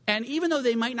 and even though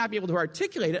they might not be able to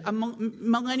articulate it,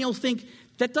 millennials think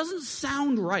that doesn't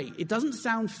sound right. It doesn't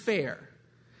sound fair.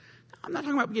 I'm not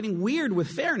talking about getting weird with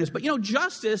fairness, but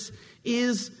justice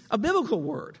is a biblical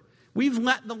word. We've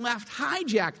let the left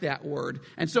hijack that word.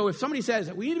 And so if somebody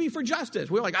says, we need to be for justice,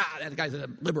 we're like, that guy's a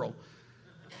liberal.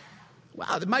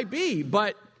 Well, it might be,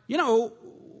 but, how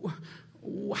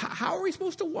are we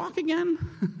supposed to walk again?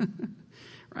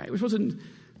 Right? We're supposed to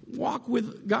walk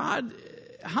with God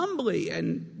humbly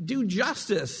and do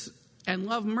justice and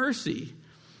love mercy.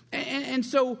 And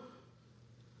so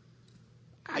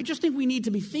I just think we need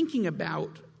to be thinking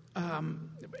about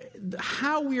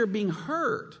how we are being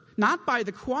heard, not by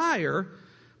the choir,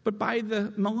 but by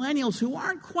the millennials who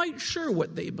aren't quite sure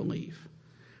what they believe.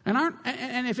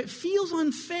 And if it feels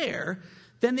unfair,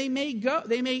 then they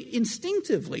may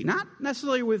instinctively, not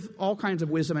necessarily with all kinds of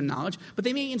wisdom and knowledge, but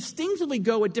they may instinctively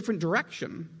go a different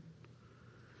direction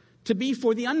to be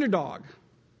for the underdog.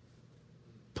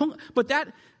 But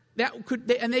that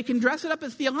could, and they can dress it up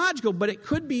as theological, but it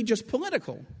could be just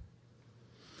political.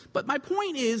 But my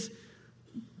point is,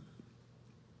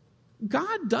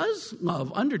 God does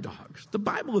love underdogs. The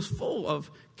Bible is full of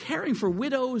caring for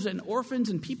widows and orphans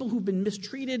and people who've been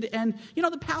mistreated. And, the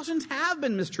Palestinians have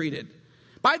been mistreated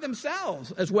by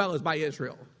themselves as well as by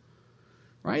Israel.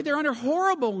 Right? They're under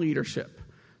horrible leadership.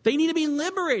 They need to be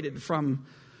liberated from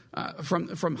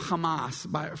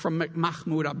Hamas, from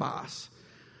Mahmoud Abbas.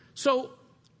 So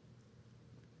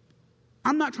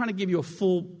I'm not trying to give you a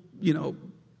full,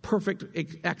 perfect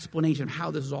explanation of how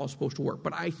this is all supposed to work.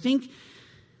 But I think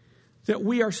that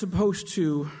we are supposed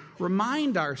to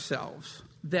remind ourselves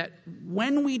that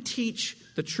when we teach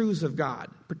the truths of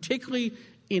God, particularly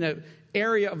in an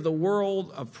area of the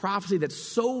world of prophecy that's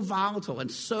so volatile and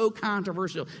so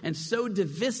controversial and so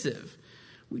divisive,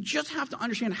 we just have to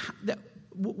understand that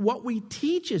what we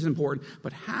teach is important,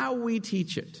 but how we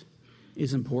teach it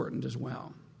is important as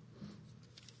well.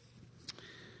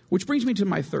 Which brings me to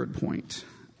my third point.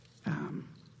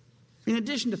 In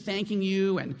addition to thanking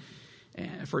you and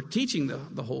for teaching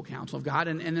the whole counsel of God,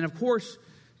 and then, of course,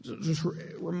 just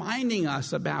reminding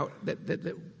us about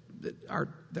that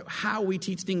how we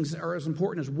teach things are as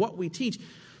important as what we teach,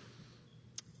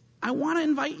 I want to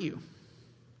invite you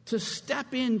to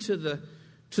step into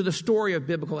the story of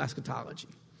biblical eschatology.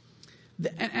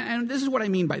 And this is what I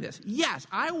mean by this. Yes,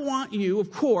 I want you,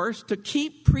 of course, to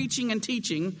keep preaching and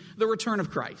teaching the return of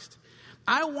Christ.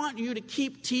 I want you to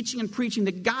keep teaching and preaching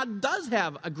that God does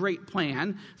have a great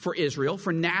plan for Israel,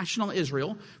 for national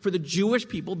Israel, for the Jewish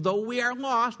people. Though we are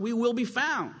lost, we will be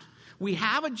found. We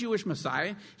have a Jewish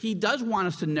Messiah. He does want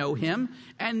us to know him.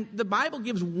 And the Bible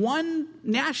gives one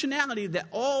nationality that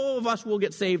all of us will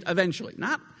get saved eventually.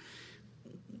 Not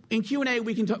in Q&A,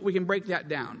 we can break that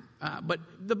down. But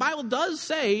the Bible does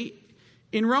say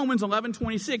in Romans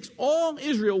 11:26, all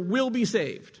Israel will be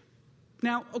saved.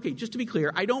 Now, okay, just to be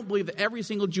clear, I don't believe that every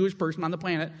single Jewish person on the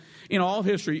planet in all of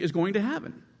history is going to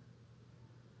heaven.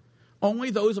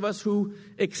 Only those of us who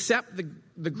accept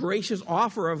the gracious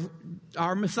offer of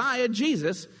our Messiah,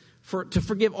 Jesus, to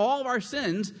forgive all of our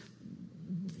sins,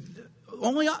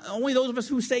 only those of us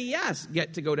who say yes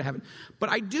get to go to heaven. But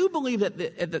I do believe that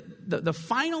the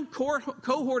final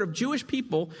cohort of Jewish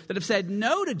people that have said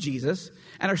no to Jesus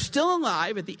and are still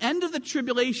alive at the end of the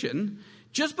tribulation,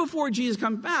 just before Jesus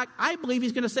comes back, I believe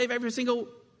he's going to save every single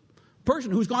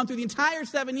person who's gone through the entire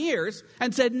 7 years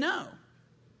and said no.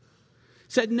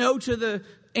 Said no to the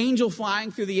angel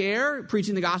flying through the air,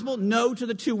 preaching the gospel. No to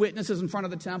the 2 witnesses in front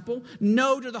of the temple.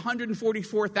 No to the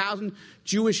 144,000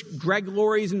 Jewish Greg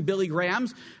Lauries and Billy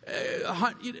Grahams.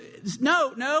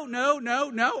 No.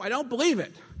 I don't believe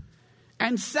it.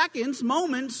 And seconds,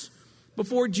 moments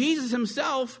before Jesus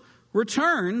himself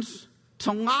returns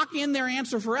to lock in their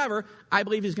answer forever, I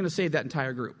believe he's going to save that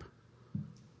entire group.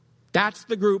 That's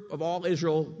the group of all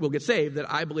Israel will get saved that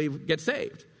I believe gets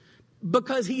saved.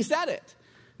 Because he said it.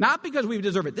 Not because we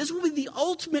deserve it. This will be the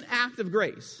ultimate act of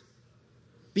grace.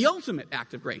 The ultimate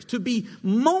act of grace. To be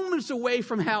moments away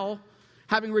from hell,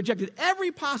 having rejected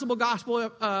every possible gospel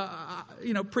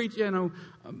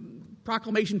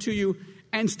proclamation to you,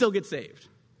 and still get saved.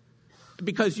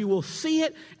 Because you will see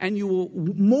it and you will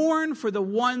mourn for the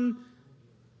one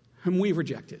whom we've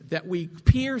rejected, that we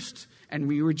pierced and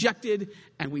we rejected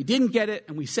and we didn't get it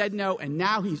and we said no, and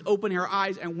now he's opening our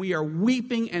eyes and we are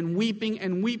weeping and weeping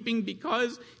and weeping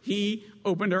because he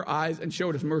opened our eyes and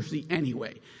showed us mercy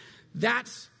anyway.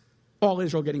 That's all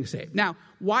Israel getting saved. Now,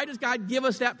 why does God give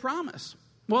us that promise?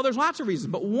 Well, there's lots of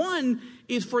reasons, but one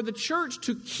is for the church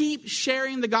to keep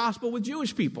sharing the gospel with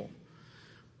Jewish people,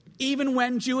 even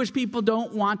when Jewish people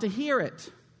don't want to hear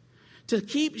it. To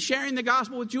keep sharing the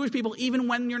gospel with Jewish people even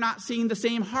when you're not seeing the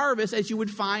same harvest as you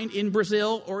would find in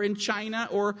Brazil or in China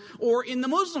or in the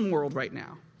Muslim world right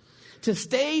now. To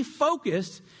stay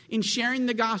focused in sharing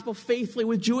the gospel faithfully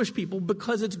with Jewish people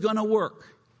because it's going to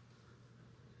work.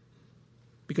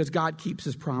 Because God keeps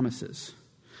his promises.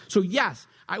 So yes,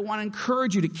 I want to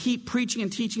encourage you to keep preaching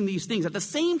and teaching these things. At the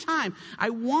same time, I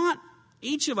want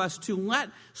each of us to let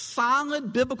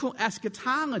solid biblical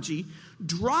eschatology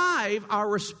drive our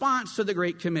response to the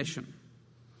Great Commission.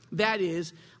 That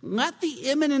is, let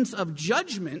the imminence of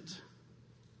judgment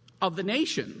of the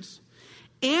nations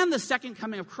and the second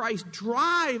coming of Christ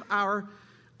drive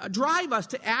us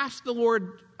to ask the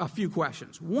Lord a few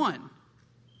questions. One,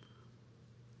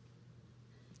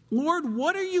 Lord,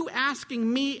 what are you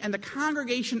asking me and the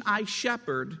congregation I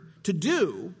shepherd to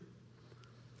do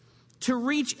to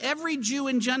reach every Jew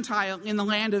and Gentile in the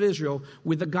land of Israel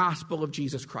with the gospel of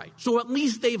Jesus Christ? So at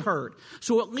least they've heard.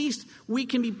 So at least we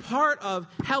can be part of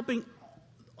helping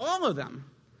all of them,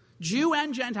 Jew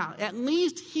and Gentile, at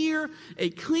least hear a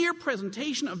clear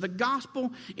presentation of the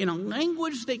gospel in a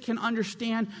language they can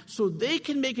understand so they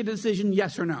can make a decision,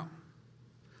 yes or no.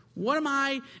 What am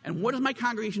I and what is my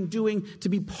congregation doing to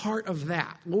be part of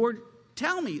that? Lord,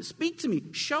 tell me, speak to me,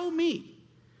 show me.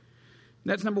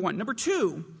 That's number one. Number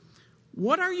two,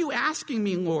 what are you asking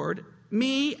me, Lord,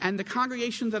 me and the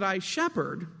congregation that I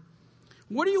shepherd?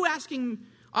 What are you asking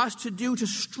us to do to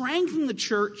strengthen the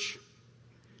church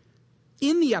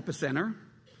in the epicenter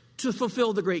to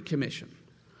fulfill the Great Commission?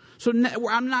 So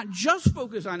I'm not just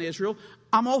focused on Israel.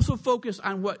 I'm also focused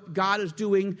on what God is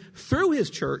doing through his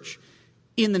church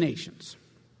in the nations,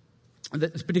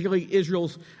 particularly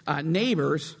Israel's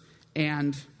neighbors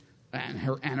and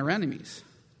her enemies.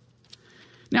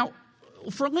 Now,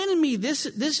 for Lynn and me, this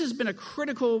has been a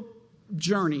critical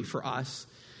journey for us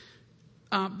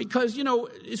because,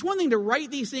 it's one thing to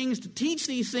write these things, to teach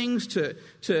these things, to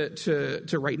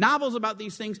write novels about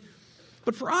these things.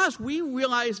 But for us, we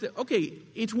realized that, okay,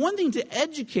 it's one thing to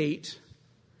educate,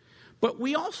 but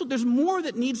there's more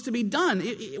that needs to be done.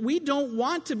 We don't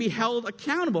want to be held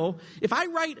accountable. If I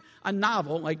write a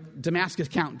novel like Damascus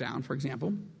Countdown, for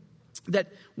example,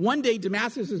 that one day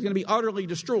Damascus is going to be utterly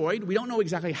destroyed. We don't know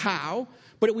exactly how,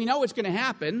 but we know it's going to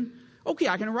happen. Okay,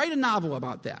 I can write a novel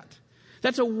about that.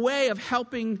 That's a way of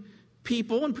helping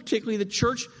people, and particularly the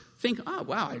church, think, oh,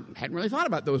 wow, I hadn't really thought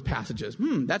about those passages.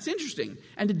 That's interesting.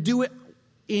 And to do it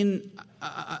in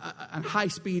a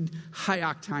high-speed,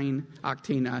 high-octane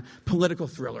political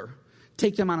thriller.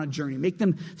 Take them on a journey. Make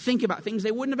them think about things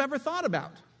they wouldn't have ever thought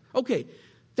about. Okay,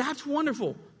 that's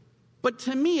wonderful. But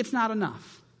to me, it's not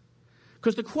enough.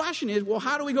 Because the question is, well,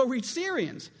 how do we go reach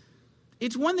Syrians?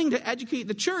 It's one thing to educate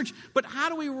the church, but how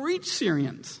do we reach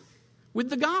Syrians with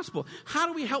the gospel? How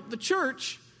do we help the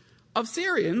church of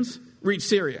Syrians reach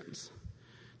Syrians?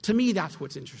 To me, that's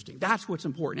what's interesting. That's what's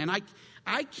important. And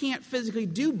I can't physically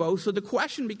do both, so the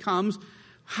question becomes,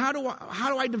 how do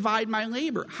I divide my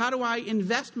labor? How do I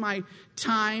invest my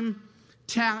time,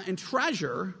 talent, and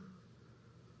treasure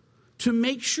to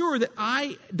make sure that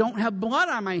I don't have blood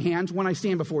on my hands when I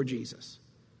stand before Jesus?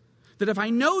 That if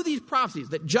I know these prophecies,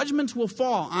 that judgments will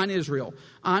fall on Israel,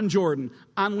 on Jordan,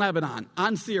 on Lebanon,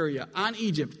 on Syria, on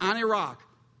Egypt, on Iraq,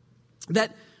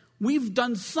 that we've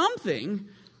done something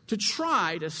to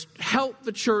try to help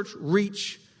the church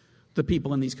reach the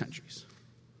people in these countries.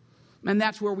 And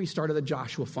that's where we started the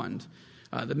Joshua Fund,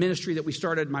 the ministry that we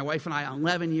started, my wife and I,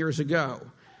 11 years ago.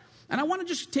 And I want to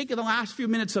just take the last few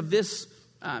minutes of this,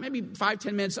 maybe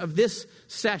 5-10 minutes of this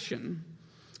session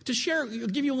to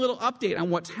give you a little update on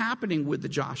what's happening with the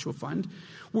Joshua Fund.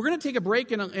 We're going to take a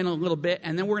break in a little bit,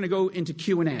 and then we're going to go into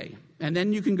Q&A. And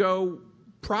then you can go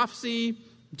prophecy,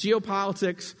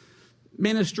 geopolitics,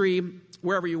 ministry,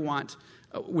 wherever you want,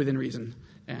 within reason.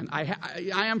 And I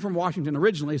am from Washington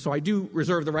originally, so I do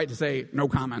reserve the right to say, no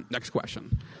comment, next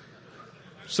question.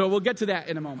 So we'll get to that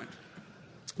in a moment.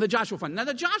 The Joshua Fund. Now,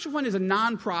 the Joshua Fund is a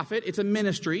nonprofit. It's a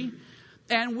ministry.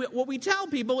 And what we tell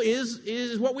people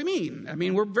is what we mean. I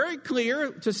mean, we're very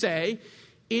clear to say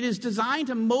it is designed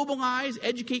to mobilize,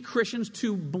 educate Christians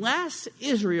to bless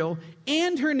Israel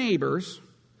and her neighbors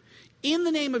in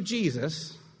the name of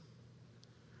Jesus,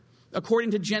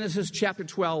 according to Genesis chapter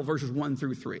 12, verses 1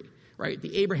 through 3, right?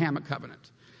 The Abrahamic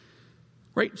covenant,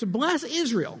 right? To bless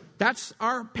Israel. That's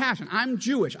our passion. I'm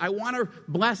Jewish. I want to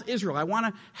bless Israel. I want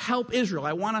to help Israel.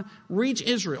 I want to reach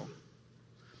Israel.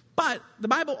 But the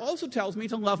Bible also tells me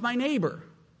to love my neighbor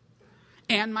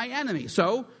and my enemy.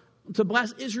 So, to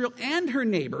bless Israel and her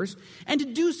neighbors, and to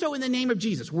do so in the name of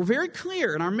Jesus. We're very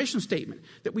clear in our mission statement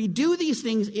that we do these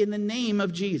things in the name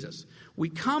of Jesus. We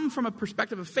come from a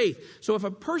perspective of faith. So if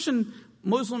a person,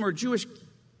 Muslim or Jewish,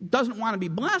 doesn't want to be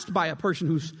blessed by a person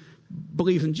who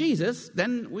believes in Jesus,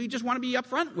 then we just want to be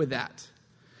upfront with that.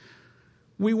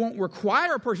 We won't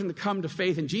require a person to come to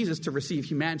faith in Jesus to receive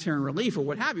humanitarian relief or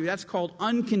what have you. That's called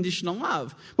unconditional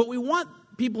love. But we want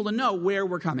people to know where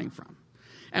we're coming from.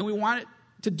 And we want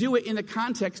to do it in the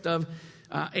context of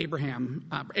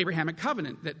Abrahamic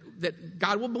covenant, that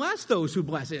God will bless those who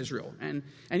bless Israel. And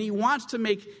he wants to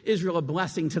make Israel a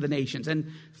blessing to the nations.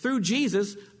 And through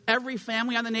Jesus, every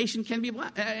family on the nation can be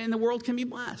in the world can be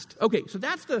blessed. Okay, so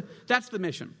that's the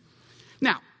mission.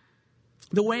 Now,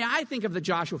 the way I think of the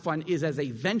Joshua Fund is as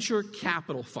a venture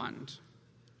capital fund.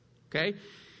 Okay?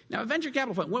 Now, a venture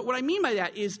capital fund, what I mean by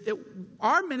that is that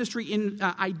our ministry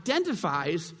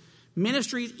identifies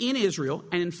ministries in Israel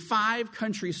and in 5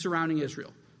 countries surrounding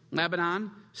Israel: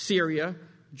 Lebanon, Syria,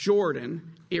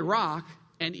 Jordan, Iraq,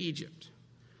 and Egypt.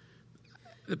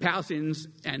 The Palestinians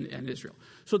and Israel.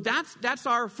 So that's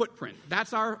our footprint.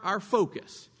 That's our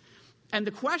focus. And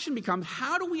the question becomes,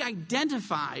 how do we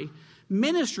identify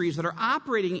ministries that are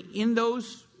operating in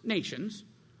those nations,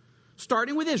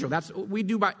 starting with Israel? We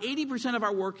do about 80% of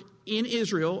our work in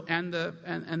Israel and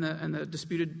the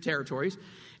disputed territories,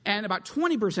 and about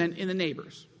 20% in the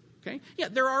neighbors. Okay? Yeah,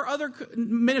 there are other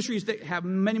ministries that have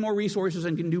many more resources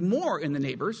and can do more in the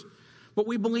neighbors, but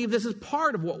we believe this is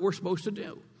part of what we're supposed to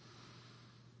do.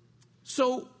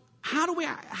 So how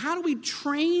do we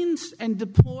train and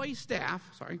deploy staff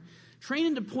so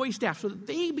that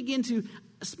they begin to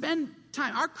spend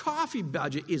time? Our coffee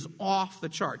budget is off the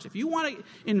charts. If you want to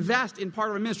invest in part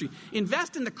of a ministry,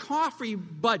 invest in the coffee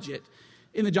budget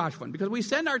in the Joshua Fund, because we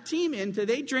send our team in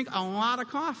they drink a lot of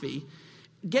coffee,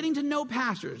 getting to know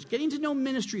pastors, getting to know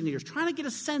ministry leaders, trying to get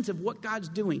a sense of what God's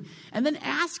doing, and then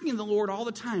asking the Lord all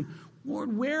the time,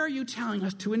 Lord, where are you telling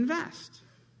us to invest?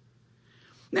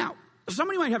 Now,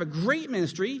 somebody might have a great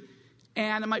ministry,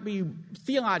 and it might be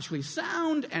theologically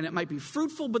sound, and it might be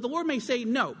fruitful, but the Lord may say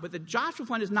no. But the Joshua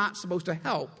Fund is not supposed to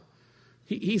help.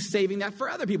 He's saving that for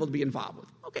other people to be involved with.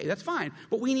 Okay, that's fine.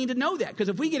 But we need to know that, because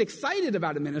if we get excited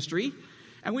about a ministry,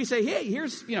 and we say, hey,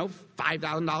 here's,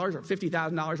 $5,000 or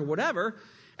 $50,000 or whatever,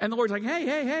 and the Lord's like,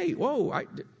 hey, whoa,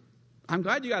 I'm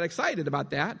glad you got excited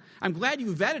about that. I'm glad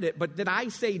you vetted it, but did I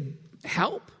say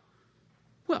help?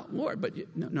 Well, Lord, but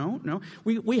no.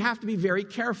 We have to be very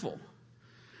careful.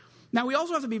 Now, we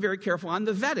also have to be very careful on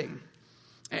the vetting,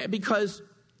 because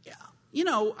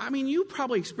you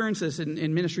probably experience this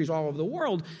in ministries all over the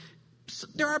world.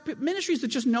 There are ministries that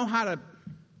just know how to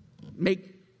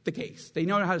make the case. They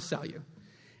know how to sell you.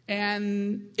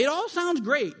 And it all sounds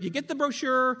great. You get the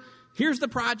brochure, here's the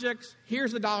projects,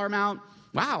 here's the dollar amount.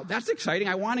 Wow, that's exciting.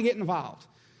 I want to get involved.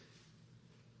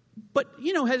 But,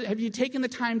 have you taken the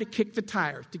time to kick the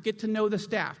tires, to get to know the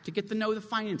staff, to get to know the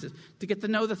finances, to get to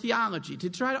know the theology, to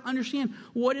try to understand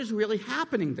what is really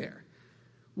happening there?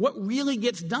 What really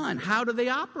gets done? How do they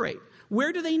operate?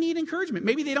 Where do they need encouragement?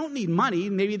 Maybe they don't need money.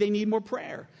 Maybe they need more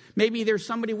prayer. Maybe there's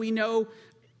somebody we know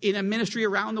in a ministry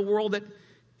around the world that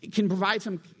can provide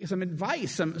some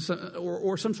advice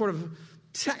or some sort of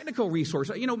technical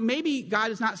resource. Maybe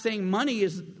God is not saying money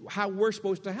is how we're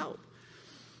supposed to help.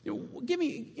 Give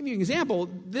me an example.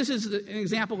 This is an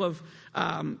example of,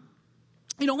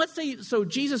 let's say, so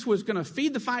Jesus was going to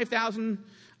feed the 5,000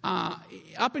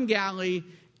 up in Galilee,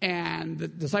 and the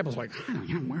disciples were like,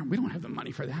 we don't have the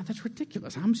money for that. That's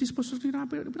ridiculous. How is he supposed to do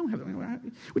that? We don't have the money.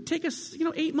 It would take us,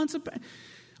 8 months of...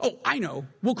 Oh, I know.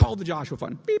 We'll call the Joshua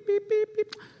Fund. Beep, beep, beep,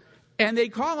 beep. And they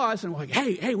call us, and we're like,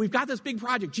 hey, we've got this big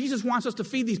project. Jesus wants us to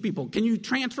feed these people. Can you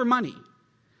transfer money?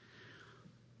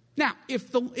 Now,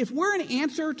 if we're an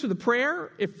answer to the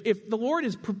prayer, if the Lord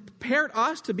has prepared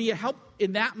us to be a help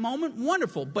in that moment,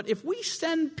 wonderful. But if we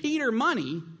send Peter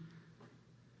money,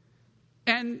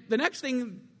 and the next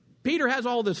thing, Peter has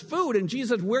all this food, and Jesus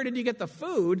says, where did you get the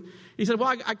food? He said,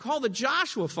 well, I called the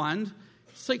Joshua Fund.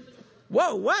 It's like,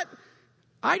 whoa, what?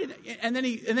 I didn't. And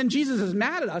then Jesus is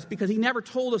mad at us because he never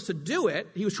told us to do it.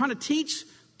 He was trying to teach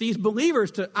these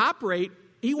believers to operate.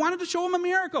 He wanted to show them a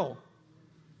miracle.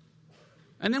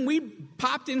 And then we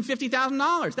popped in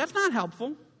 $50,000. That's not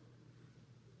helpful.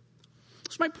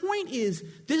 So my point is,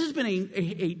 this has been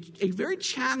a very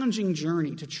challenging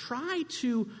journey to try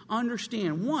to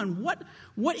understand, one,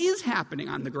 what is happening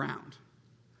on the ground?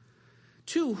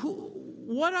 Two,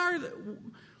 what are the...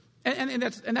 And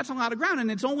that's a lot of ground,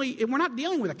 and we're not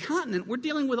dealing with a continent, we're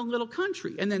dealing with a little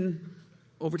country, and then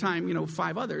over time,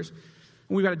 5 others,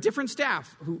 and we've got a different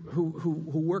staff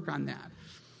who work on that.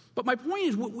 But my point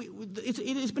is,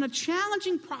 it has been a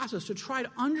challenging process to try to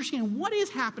understand what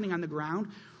is happening on the ground,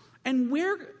 and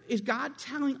where is God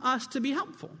telling us to be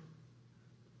helpful.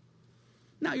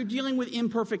 Now, you're dealing with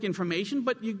imperfect information,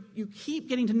 but you keep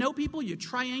getting to know people, you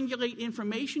triangulate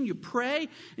information, you pray,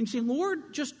 and you say,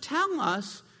 Lord, just tell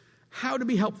us how to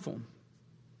be helpful.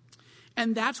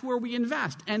 And that's where we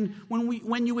invest. And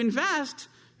when you invest,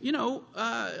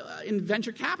 in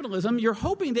venture capitalism, you're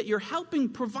hoping that you're helping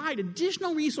provide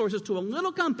additional resources to a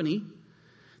little company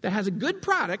that has a good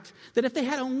product, that if they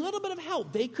had a little bit of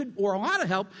help, or a lot of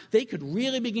help, they could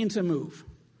really begin to move.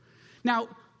 Now,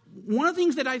 one of the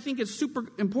things that I think is super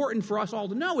important for us all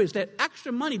to know is that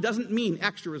extra money doesn't mean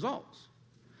extra results.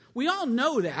 We all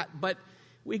know that, but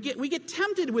we get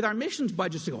tempted with our missions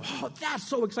budgets to go, oh, that's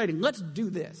so exciting. Let's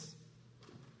do this.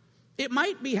 It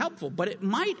might be helpful, but it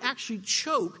might actually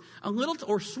choke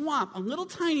or swamp a little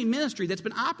tiny ministry that's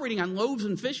been operating on loaves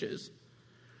and fishes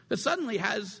that suddenly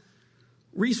has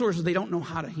resources they don't know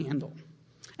how to handle.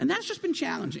 And that's just been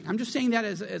challenging. I'm just saying that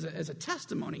as a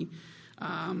testimony,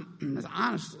 as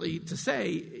honestly to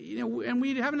say, and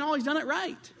we haven't always done it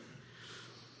right.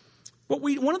 But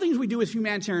one of the things we do is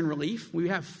humanitarian relief. We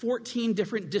have 14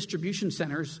 different distribution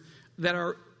centers that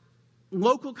are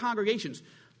local congregations,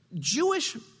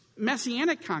 Jewish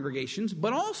Messianic congregations,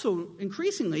 but also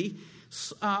increasingly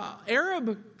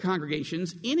Arab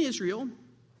congregations in Israel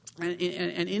and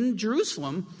in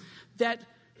Jerusalem,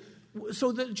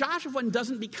 so the Joshua Fund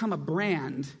doesn't become a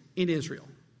brand in Israel.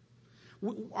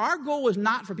 Our goal is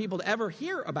not for people to ever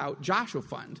hear about Joshua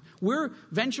Fund. We're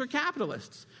venture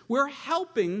capitalists. We're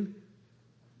helping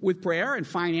with prayer and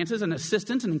finances and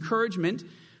assistance and encouragement.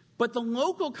 But the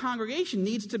local congregation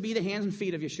needs to be the hands and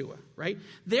feet of Yeshua, right?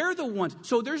 They're the ones.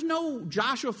 So there's no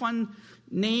Joshua Fund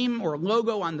name or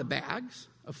logo on the bags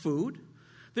of food.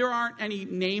 There aren't any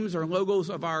names or logos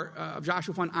of of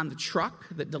Joshua Fund on the truck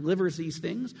that delivers these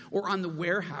things or on the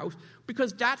warehouse,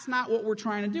 because that's not what we're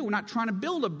trying to do. We're not trying to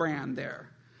build a brand there.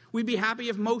 We'd be happy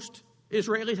if most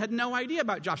Israelis had no idea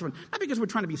about Joshua Fund. Not because we're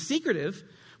trying to be secretive,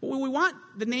 but we want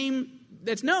the name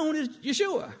that's known is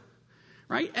Yeshua,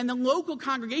 right? And the local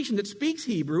congregation that speaks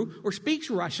Hebrew or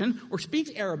speaks Russian or speaks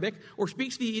Arabic or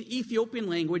speaks the Ethiopian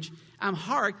language,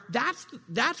 Amharic,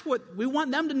 that's what we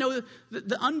want them to know,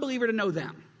 the unbeliever to know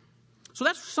them. So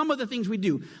that's some of the things we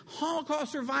do.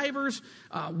 Holocaust survivors,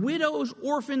 widows,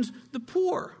 orphans, the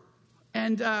poor.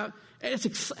 And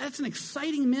it's an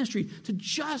exciting ministry to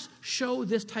just show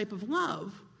this type of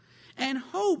love and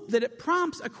hope that it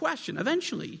prompts a question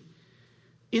eventually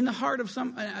in the heart of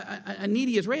a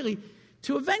needy Israeli.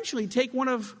 to eventually take one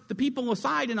of the people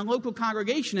aside in a local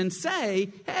congregation and say,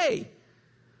 hey,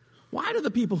 why do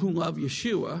the people who love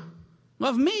Yeshua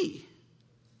love me?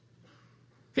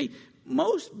 Okay,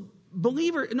 most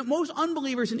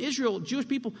unbelievers in Israel, Jewish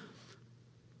people,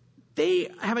 they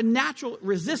have a natural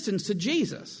resistance to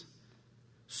Jesus.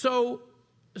 So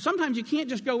sometimes you can't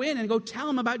just go in and go tell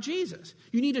them about Jesus.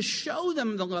 You need to show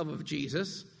them the love of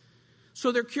Jesus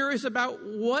so they're curious about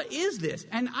what is this?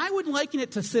 And I would liken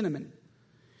it to cinnamon.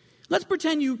 Let's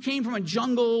pretend you came from a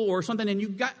jungle or something and you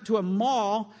got to a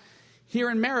mall here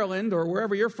in Maryland or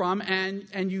wherever you're from,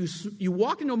 and you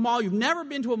walk into a mall, you've never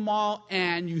been to a mall,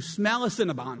 and you smell a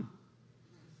Cinnabon.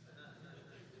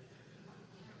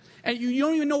 And you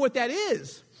don't even know what that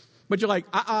is. But you're like,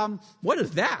 what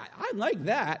is that? I like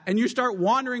that. And you start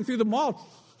wandering through the mall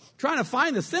trying to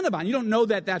find the Cinnabon. You don't know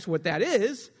that that's what that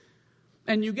is.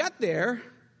 And you get there,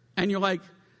 and you're like,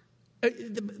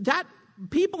 that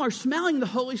people are smelling the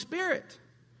Holy Spirit.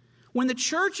 When the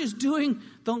church is doing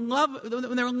the love,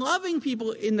 when they're loving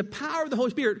people in the power of the Holy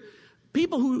Spirit,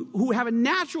 people who have a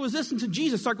natural resistance to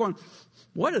Jesus start going,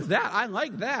 what is that? I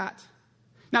like that.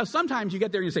 Now, sometimes you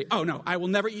get there and you say, oh, no, I will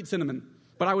never eat cinnamon,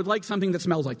 but I would like something that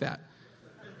smells like that.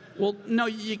 Well, no,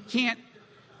 you can't.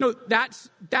 No, that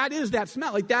is that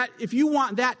smell. Like that, if you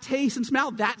want that taste and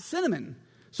smell, that's cinnamon.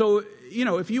 So,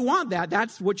 if you want that,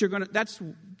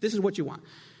 this is what you want.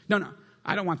 No,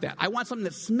 I don't want that. I want something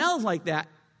that smells like that,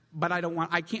 but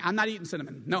I'm not eating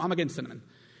cinnamon. No, I'm against cinnamon.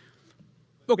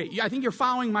 Okay, I think you're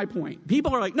following my point.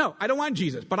 People are like, no, I don't want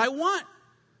Jesus, but I want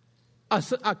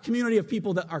a community of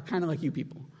people that are kind of like you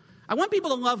people. I want people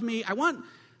to love me. I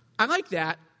like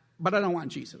that, but I don't want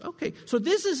Jesus. Okay, so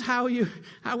this is how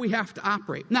we have to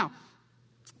operate. Now,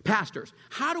 pastors,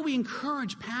 how do we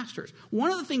encourage pastors?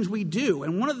 One of the things we do,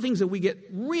 and one of the things that we get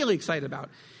really excited about,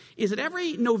 is that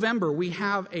every November we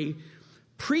have a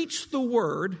Preach the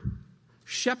Word,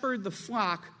 Shepherd the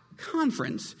Flock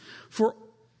conference for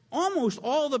almost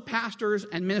all the pastors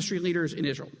and ministry leaders in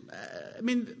Israel.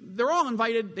 They're all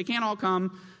invited. They can't all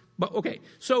come. But okay,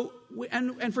 so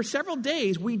and for several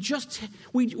days we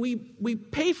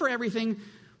pay for everything.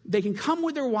 They can come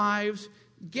with their wives,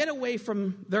 get away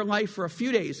from their life for a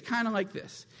few days, kind of like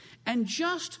this, and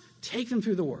just take them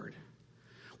through the Word.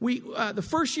 The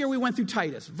first year we went through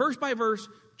Titus, verse by verse,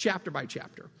 chapter by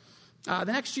chapter. The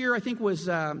next year I think was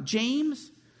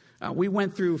James. We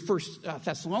went through First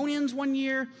Thessalonians one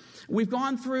year. We've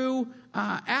gone through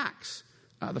Acts.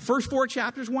 The first 4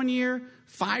 chapters one year,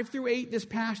 5 through 8 this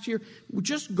past year. We're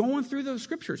just going through those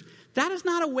scriptures. That is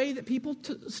not a way that people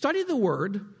study the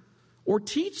Word or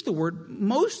teach the Word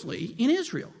mostly in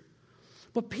Israel.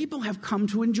 But people have come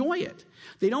to enjoy it.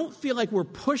 They don't feel like we're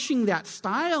pushing that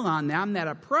style on them, that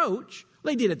approach.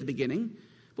 They did at the beginning.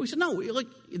 But we said, no,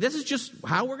 this is just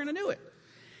how we're going to do it.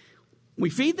 We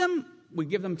feed them. We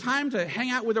give them time to hang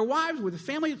out with their wives, with their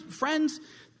family, friends,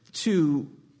 to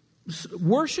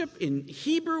worship in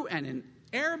Hebrew and in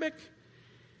Arabic.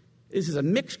 This is a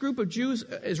mixed group of Jews,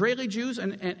 Israeli Jews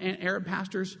and Arab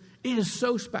pastors. It is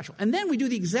so special. And then we do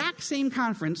the exact same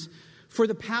conference for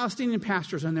the Palestinian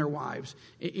pastors and their wives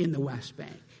in the West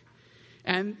Bank.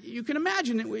 And you can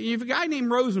imagine, you have a guy named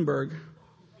Rosenberg,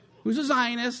 who's a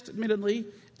Zionist, admittedly,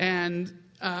 and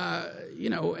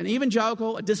an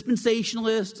evangelical, a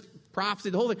dispensationalist,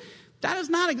 prophecy, the whole thing. That is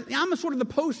not, I'm sort of the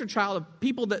poster child of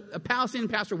people that a Palestinian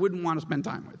pastor wouldn't want to spend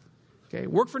time with. Okay,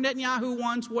 worked for Netanyahu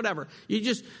once, whatever.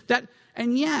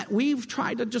 And yet we've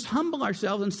tried to just humble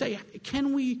ourselves and say,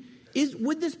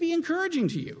 would this be encouraging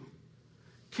to you?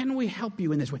 Can we help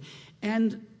you in this way?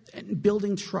 And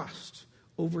building trust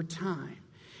over time.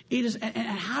 It is, and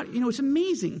how, it's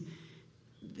amazing.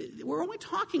 We're only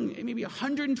talking maybe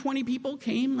 120 people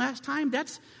came last time.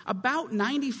 That's about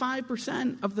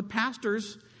 95% of the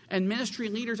pastors and ministry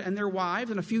leaders and their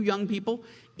wives and a few young people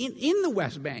in the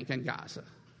West Bank and Gaza.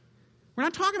 We're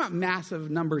not talking about massive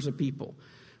numbers of people.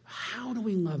 How do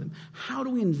we love them? How do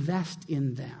we invest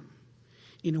in them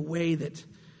in a way that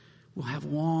will have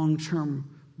long-term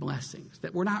blessings?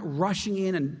 That we're not rushing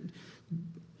in and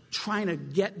trying to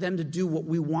get them to do what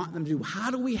we want them to do.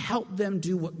 How do we help them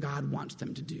do what God wants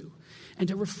them to do? And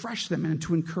to refresh them and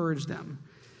to encourage them.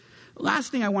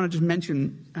 Last thing I want to just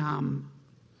mention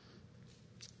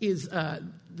is the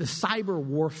cyber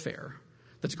warfare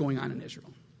that's going on in Israel.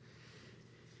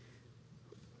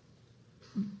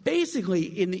 Basically,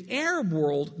 in the Arab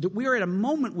world, we're at a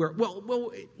moment where,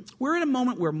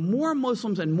 more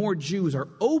Muslims and more Jews are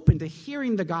open to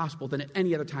hearing the gospel than at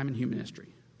any other time in human history.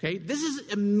 Okay, this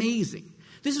is amazing.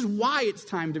 This is why it's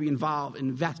time to be involved,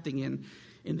 investing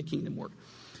in the kingdom work.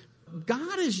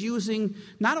 God is using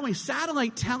not only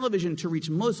satellite television to reach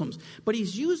Muslims, but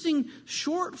he's using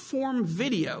short-form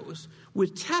videos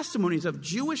with testimonies of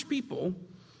Jewish people,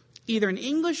 either in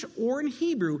English or in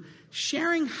Hebrew,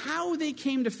 sharing how they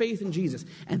came to faith in Jesus.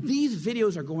 And these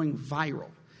videos are going viral.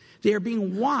 They are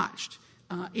being watched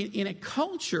in a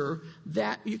culture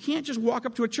that you can't just walk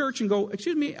up to a church and go,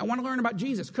 excuse me, I want to learn about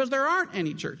Jesus, because there aren't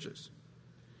any churches.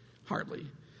 Hardly.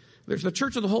 There's the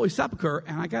Church of the Holy Sepulchre,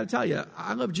 and I got to tell you,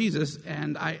 I love Jesus,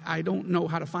 and I don't know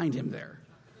how to find him there.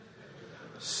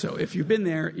 So if you've been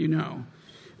there, you know.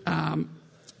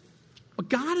 But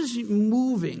God is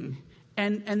moving,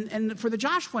 and for the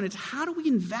Josh Fund, it's how do we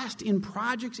invest in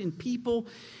projects, in people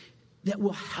that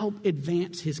will help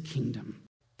advance his kingdom.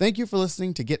 Thank you for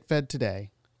listening to Get Fed Today.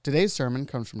 Today's sermon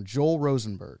comes from Joel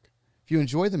Rosenberg. If you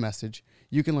enjoy the message,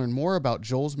 you can learn more about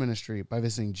Joel's ministry by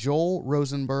visiting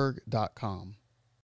joelrosenberg.com.